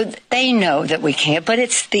 So they know that we can't, but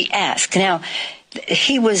it's the ask. Now,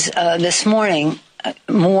 he was this morning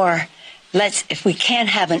more. If we can't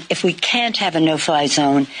have a no-fly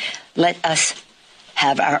zone, let us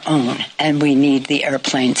have our own, and we need the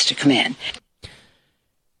airplanes to come in.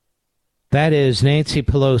 That is Nancy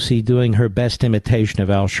Pelosi doing her best imitation of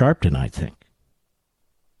Al Sharpton, I think.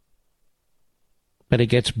 But it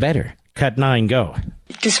gets better. Cut 9, go.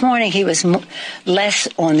 This morning he was less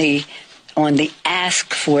on the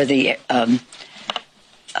ask for the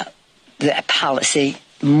policy,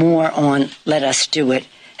 more on let us do it,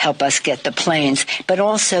 help us get the planes. But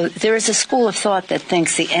also there is a school of thought that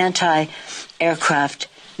thinks the anti-aircraft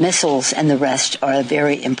missiles and the rest are a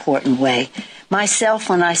very important way. Myself,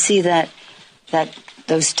 when I see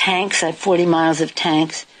those tanks, that 40 miles of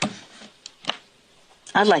tanks,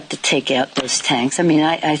 I'd like to take out those tanks. I mean,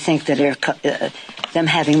 I think that them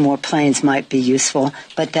having more planes might be useful,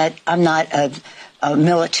 but that I'm not a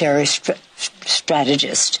military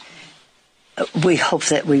strategist. We hope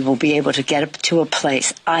that we will be able to get up to a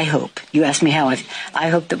place. I hope. You asked me how. I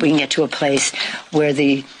hope that we can get to a place where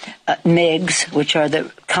the MiGs, which are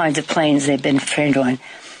the kinds of planes they've been trained on,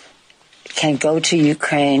 can go to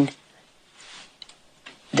Ukraine.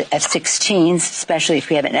 The F-16s, especially if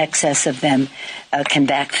we have an excess of them, can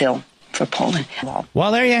backfill for Poland.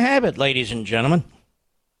 Well, there you have it, ladies and gentlemen.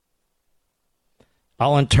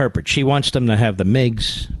 I'll interpret. She wants them to have the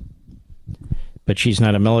MiGs, but she's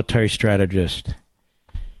not a military strategist.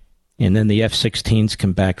 And then the F-16s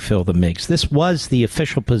can backfill the MiGs. This was the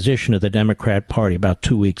official position of the Democrat Party about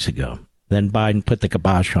 2 weeks ago. Then Biden put the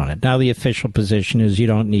kibosh on it. Now the official position is you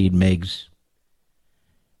don't need MiGs.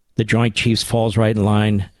 The Joint Chiefs falls right in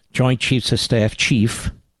line. Joint Chiefs of Staff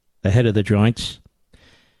chief, the head of the joints,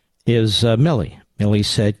 is Milley. Milley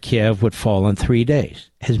said Kiev would fall in 3 days.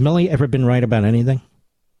 Has Milley ever been right about anything?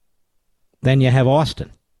 Then you have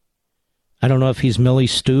Austin. I don't know if he's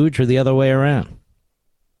Milley's stooge or the other way around.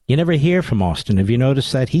 You never hear from Austin. Have you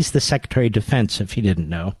noticed that? He's the Secretary of Defense, if you didn't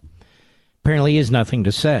know. Apparently he has nothing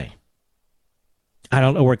to say. I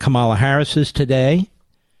don't know where Kamala Harris is today.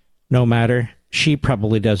 No matter. She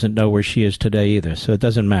probably doesn't know where she is today either, so it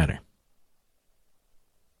doesn't matter.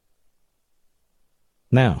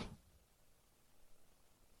 Now,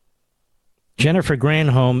 Jennifer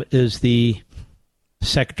Granholm is the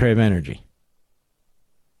Secretary of Energy.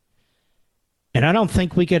 And I don't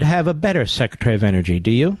think we could have a better Secretary of Energy, do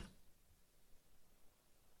you?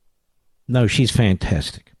 No, she's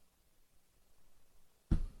fantastic.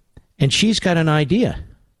 And she's got an idea.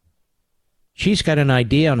 She's got an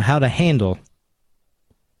idea on how to handle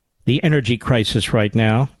the energy crisis right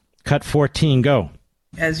now. Cut 14, go.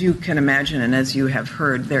 As you can imagine, and as you have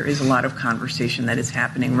heard, there is a lot of conversation that is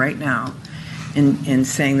happening right now in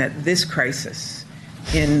saying that this crisis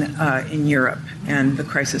in Europe and the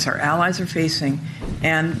crisis our allies are facing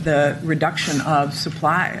and the reduction of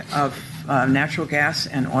supply of natural gas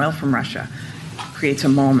and oil from Russia creates a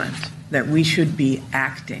moment that we should be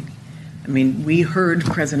acting. I mean, we heard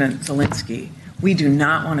President Zelensky. We do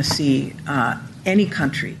not want to see any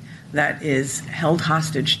country that is held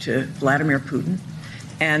hostage to Vladimir Putin.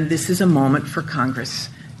 And this is a moment for Congress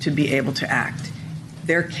to be able to act.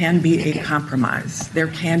 There can be a compromise. There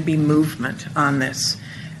can be movement on this.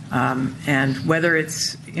 And whether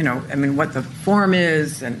it's, what the forum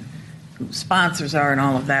is and who sponsors are and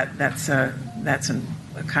all of that, that's a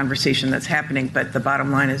conversation that's happening. But the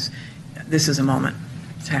bottom line is this is a moment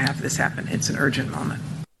to have this happen. It's an urgent moment.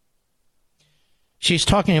 She's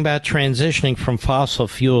talking about transitioning from fossil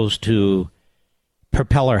fuels to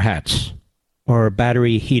propeller hats or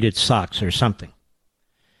battery-heated socks or something.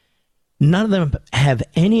 None of them have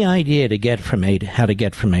any idea how to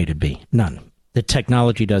get from A to B. None. The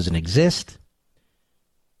technology doesn't exist.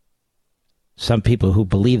 Some people who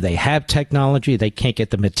believe they have technology, they can't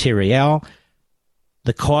get the material.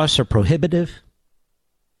 The costs are prohibitive.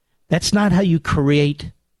 That's not how you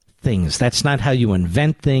create things. That's not how you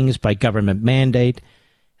invent things, by government mandate.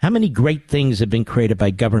 How many great things have been created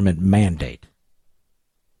by government mandate?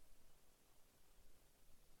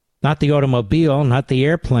 Not the automobile, not the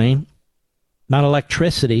airplane, not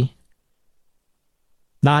electricity,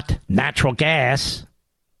 not natural gas.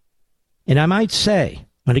 And I might say,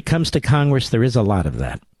 when it comes to Congress, there is a lot of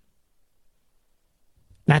that.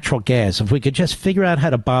 Natural gas, if we could just figure out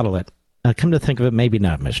how to bottle it. Come to think of it, maybe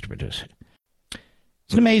not, Mr. Producer.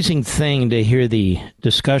 It's an amazing thing to hear the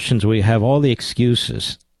discussions we have, all the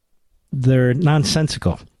excuses. They're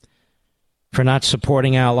nonsensical for not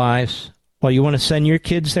supporting allies. Well, you want to send your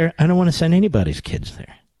kids there? I don't want to send anybody's kids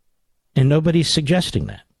there. And nobody's suggesting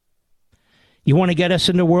that. You want to get us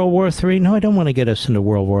into World War III? No, I don't want to get us into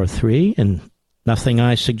World War III, and nothing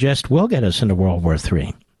I suggest will get us into World War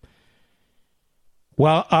III.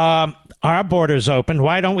 Well, our border's open.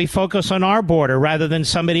 Why don't we focus on our border rather than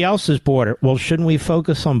somebody else's border? Well, shouldn't we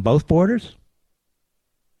focus on both borders?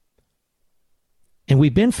 And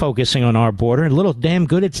we've been focusing on our border, and little damn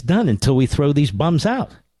good it's done until we throw these bums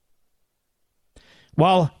out.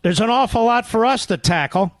 Well, there's an awful lot for us to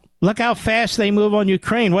tackle. Look how fast they move on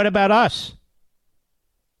Ukraine. What about us?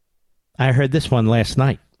 I heard this one last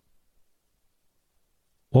night.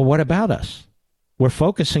 Well, what about us? We're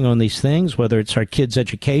focusing on these things, whether it's our kids'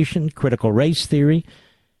 education, critical race theory,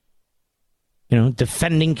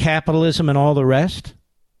 defending capitalism and all the rest.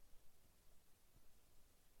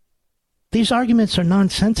 These arguments are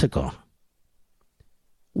nonsensical.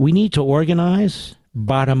 We need to organize,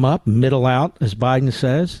 bottom up, middle out, as Biden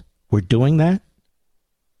says. We're doing that.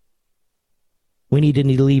 We need to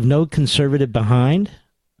leave no conservative behind.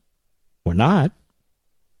 We're not.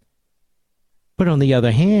 But on the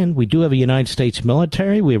other hand, we do have a United States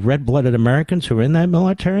military. We have red-blooded Americans who are in that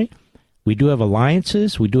military. We do have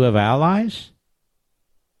alliances. We do have allies.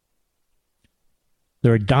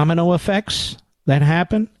 There are domino effects that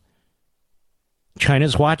happen.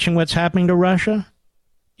 China's watching what's happening to Russia.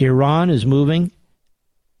 Iran is moving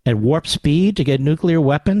at warp speed to get nuclear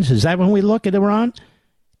weapons. Is that when we look at Iran?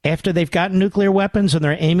 After they've gotten nuclear weapons and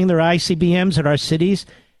they're aiming their ICBMs at our cities?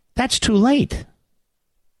 That's too late.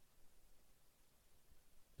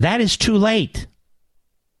 That is too late.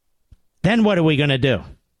 Then what are we going to do?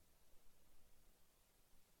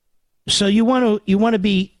 So you want to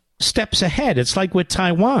be steps ahead. It's like with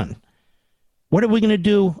Taiwan. What are we going to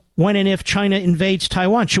do when and if China invades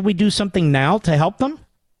Taiwan? Should we do something now to help them?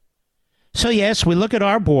 So yes, we look at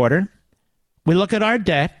our border. We look at our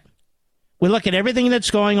debt. We look at everything that's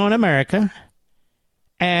going on in America.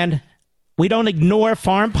 And we don't ignore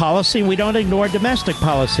foreign policy. We don't ignore domestic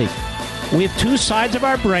policy. We have two sides of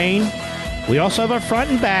our brain. We also have our front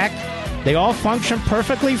and back. They all function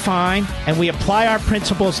perfectly fine, and we apply our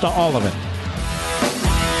principles to all of it.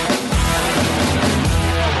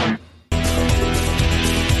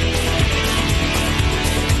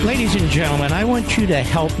 Ladies and gentlemen, I want you to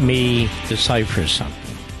help me decipher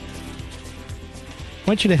something. I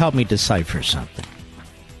want you to help me decipher something.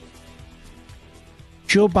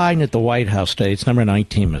 Joe Biden at the White House today, it's number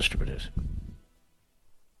 19, Mr. Producer,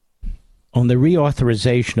 on the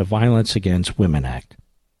Reauthorization of Violence Against Women Act.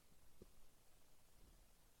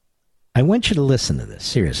 I want you to listen to this,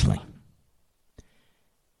 seriously.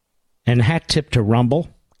 And hat tip to Rumble.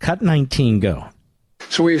 Cut 19, go.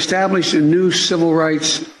 So we established a new civil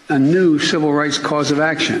rights cause of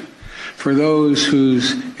action for those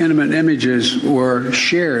whose intimate images were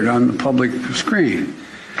shared on the public screen.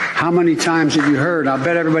 How many times have you heard, I'll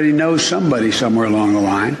bet everybody knows somebody somewhere along the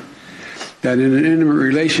line, that in an intimate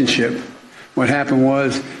relationship, what happened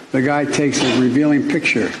was the guy takes a revealing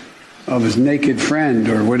picture of his naked friend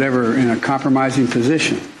or whatever in a compromising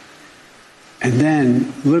position, and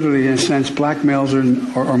then literally, in a sense, blackmails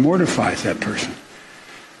or mortifies that person.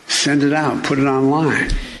 Send it out, put it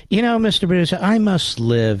online. You know, Mr. Producer, I must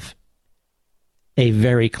live a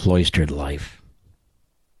very cloistered life.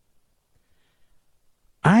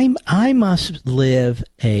 I must live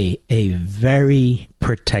a very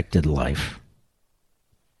protected life.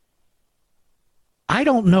 I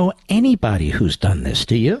don't know anybody who's done this,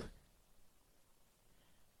 do you?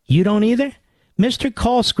 You don't either? Mr.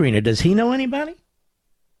 Call Screener, does he know anybody?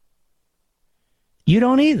 You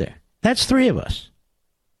don't either. That's three of us.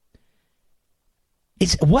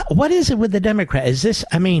 What is it with the Democrat? Is this,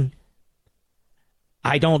 I mean,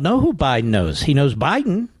 I don't know who Biden knows. He knows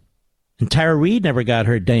Biden. And Tara Reid never got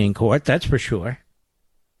her day in court, that's for sure.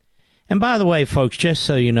 And by the way, folks, just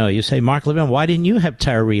so you know, you say, Mark Levin, why didn't you have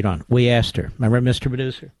Tara Reid on? We asked her. Remember, Mr.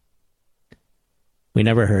 Producer? We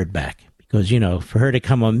never heard back. Because, you know, for her to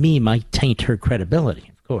come on me might taint her credibility,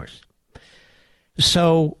 of course.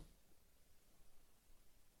 So,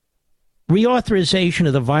 reauthorization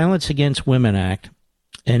of the Violence Against Women Act,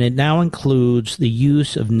 and it now includes the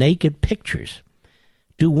use of naked pictures.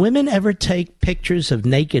 Do women ever take pictures of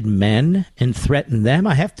naked men and threaten them?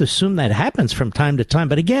 I have to assume that happens from time to time.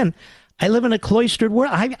 But again, I live in a cloistered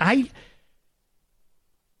world.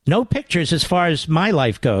 No pictures as far as my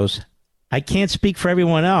life goes. I can't speak for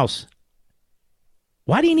everyone else.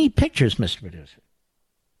 Why do you need pictures, Mr. Producer?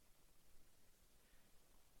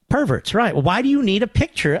 Perverts, right. Why do you need a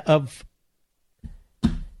picture of...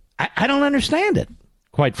 I don't understand it,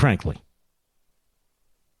 quite frankly.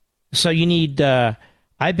 So you need...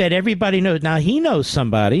 I bet everybody knows. Now, he knows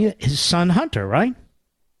somebody, his son Hunter, right?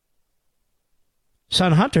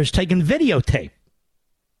 Son Hunter's taking videotape.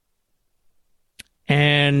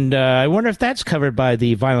 And I wonder if that's covered by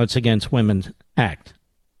the Violence Against Women Act.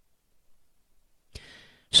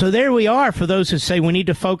 So there we are. For those who say we need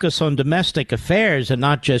to focus on domestic affairs and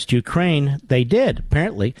not just Ukraine, they did,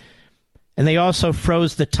 apparently. And they also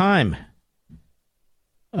froze the time,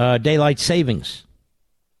 daylight savings.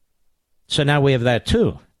 So now we have that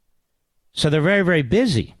too. So they're very, very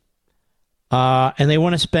busy. And they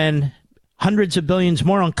want to spend hundreds of billions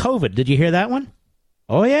more on COVID. Did you hear that one?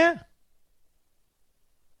 Oh, yeah.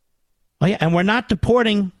 Oh, yeah. And we're not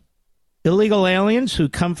deporting illegal aliens who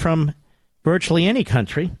come from virtually any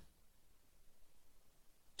country.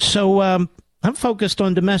 So I'm focused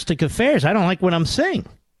on domestic affairs. I don't like what I'm saying.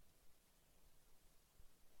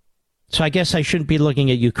 So I guess I shouldn't be looking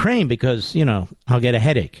at Ukraine because, you know, I'll get a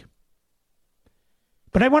headache.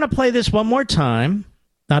 But I want to play this one more time,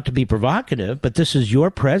 not to be provocative, but this is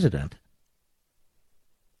your president.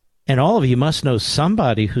 And all of you must know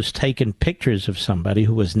somebody who's taken pictures of somebody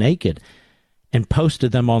who was naked and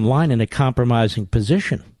posted them online in a compromising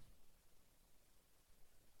position.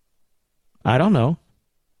 I don't know.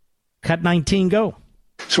 Cut 19, go.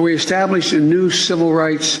 So we established a new civil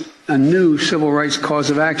rights cause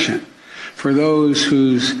of action for those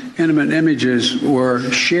whose intimate images were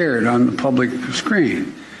shared on the public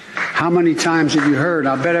screen. How many times have you heard?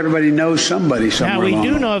 I'll bet everybody knows somebody somewhere. Now, we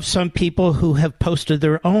do know of some people who have posted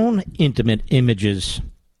their own intimate images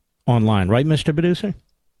online, right, Mr. Producer?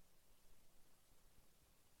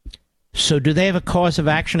 So do they have a cause of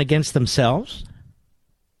action against themselves?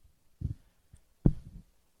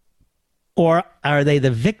 Or are they the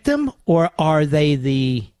victim, or are they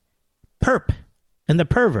the perp and the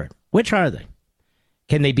pervert? Which are they?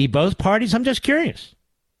 Can they be both parties? I'm just curious.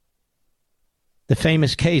 The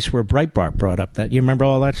famous case where Breitbart brought up that. You remember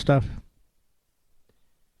all that stuff?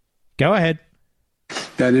 Go ahead.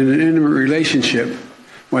 That in an intimate relationship,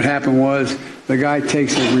 what happened was the guy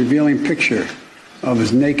takes a revealing picture of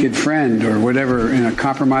his naked friend or whatever in a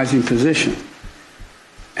compromising position,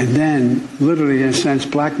 and then literally, in a sense,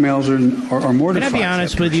 blackmails or mortifies. Can I be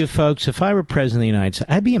honest with you, folks? If I were president of the United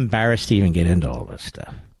States, I'd be embarrassed to even get into all this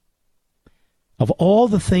stuff. Of all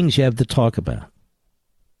the things you have to talk about,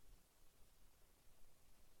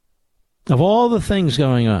 of all the things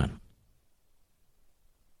going on,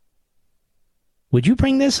 would you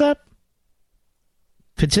bring this up?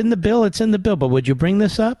 If it's in the bill, it's in the bill, but would you bring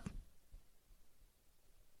this up?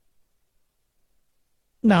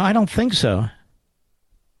 No, I don't think so.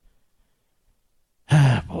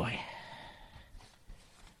 Ah, boy.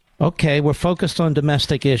 Okay, we're focused on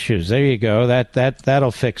domestic issues. There you go.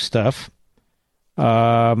 That'll fix stuff.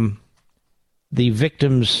 The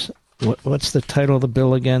victims what's the title of the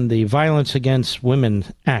bill again? The Violence Against Women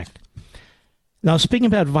Act. Now, speaking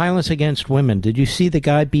about violence against women, did you see the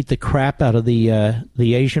guy beat the crap out of the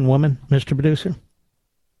Asian woman, Mr. Producer?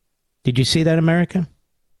 Did you see that, America?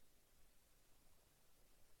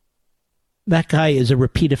 That guy is a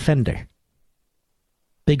repeat offender.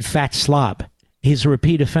 Big fat slob. He's a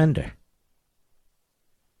repeat offender.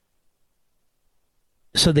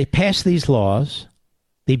 So they pass these laws.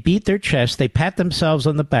 They beat their chest. They pat themselves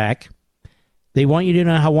on the back. They want you to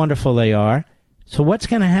know how wonderful they are. So what's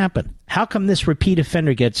going to happen? How come this repeat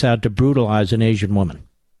offender gets out to brutalize an Asian woman?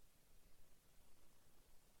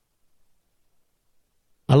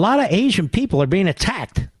 A lot of Asian people are being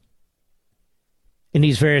attacked in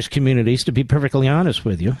these various communities, to be perfectly honest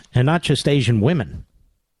with you, and not just Asian women.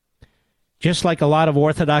 Just like a lot of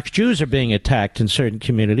Orthodox Jews are being attacked in certain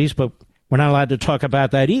communities, but we're not allowed to talk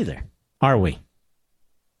about that either, are we?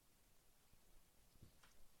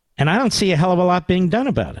 And I don't see a hell of a lot being done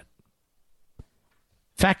about it.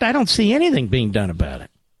 In fact, I don't see anything being done about it.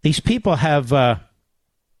 These people have, they're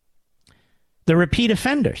repeat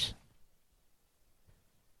offenders.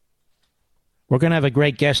 We're going to have a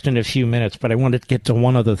great guest in a few minutes, but I wanted to get to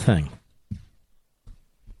one other thing.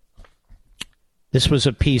 This was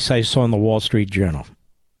a piece I saw in the Wall Street Journal.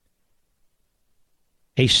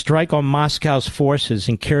 A strike on Moscow's forces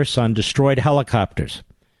in Kherson destroyed helicopters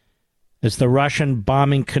as the Russian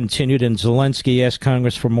bombing continued and Zelensky asked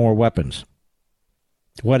Congress for more weapons.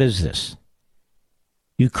 What is this?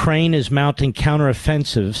 Ukraine is mounting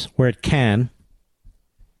counteroffensives where it can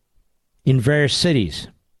in various cities,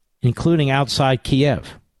 including outside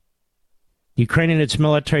Kiev. Ukraine and its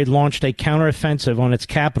military launched a counteroffensive on its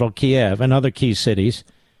capital, Kiev, and other key cities,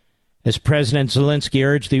 as President Zelensky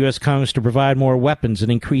urged the U.S. Congress to provide more weapons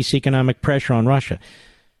and increase economic pressure on Russia.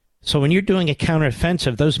 So when you're doing a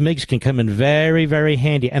counteroffensive, those MiGs can come in very, very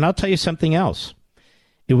handy. And I'll tell you something else.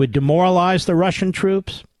 It would demoralize the Russian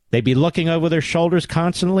troops. They'd be looking over their shoulders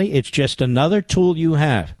constantly. It's just another tool you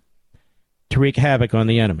have to wreak havoc on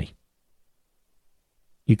the enemy.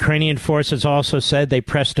 Ukrainian forces also said they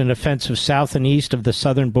pressed an offensive south and east of the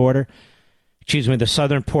southern border, the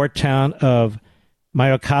southern port town of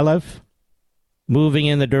Mykolaiv, moving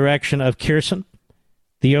in the direction of Kherson,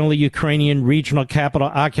 the only Ukrainian regional capital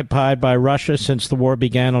occupied by Russia since the war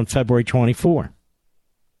began on February 24.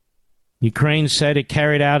 Ukraine said it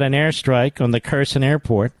carried out an airstrike on the Kherson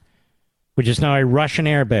airport, which is now a Russian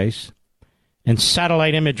airbase, and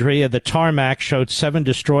satellite imagery of the tarmac showed 7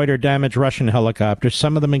 destroyed or damaged Russian helicopters,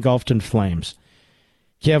 some of them engulfed in flames.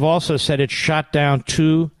 Kiev also said it shot down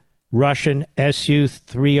 2 Russian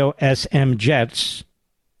Su-30SM jets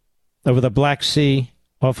over the Black Sea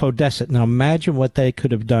off Odessa. Now imagine what they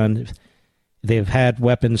could have done if they have had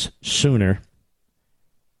weapons sooner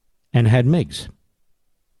and had MiGs.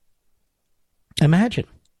 Imagine.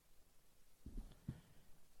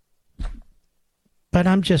 But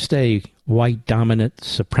I'm just a white dominant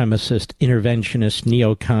supremacist interventionist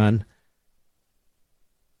neocon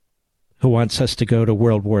who wants us to go to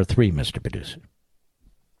World War III, Mr. Producer.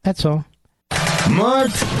 That's all. Mark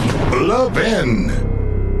Levin.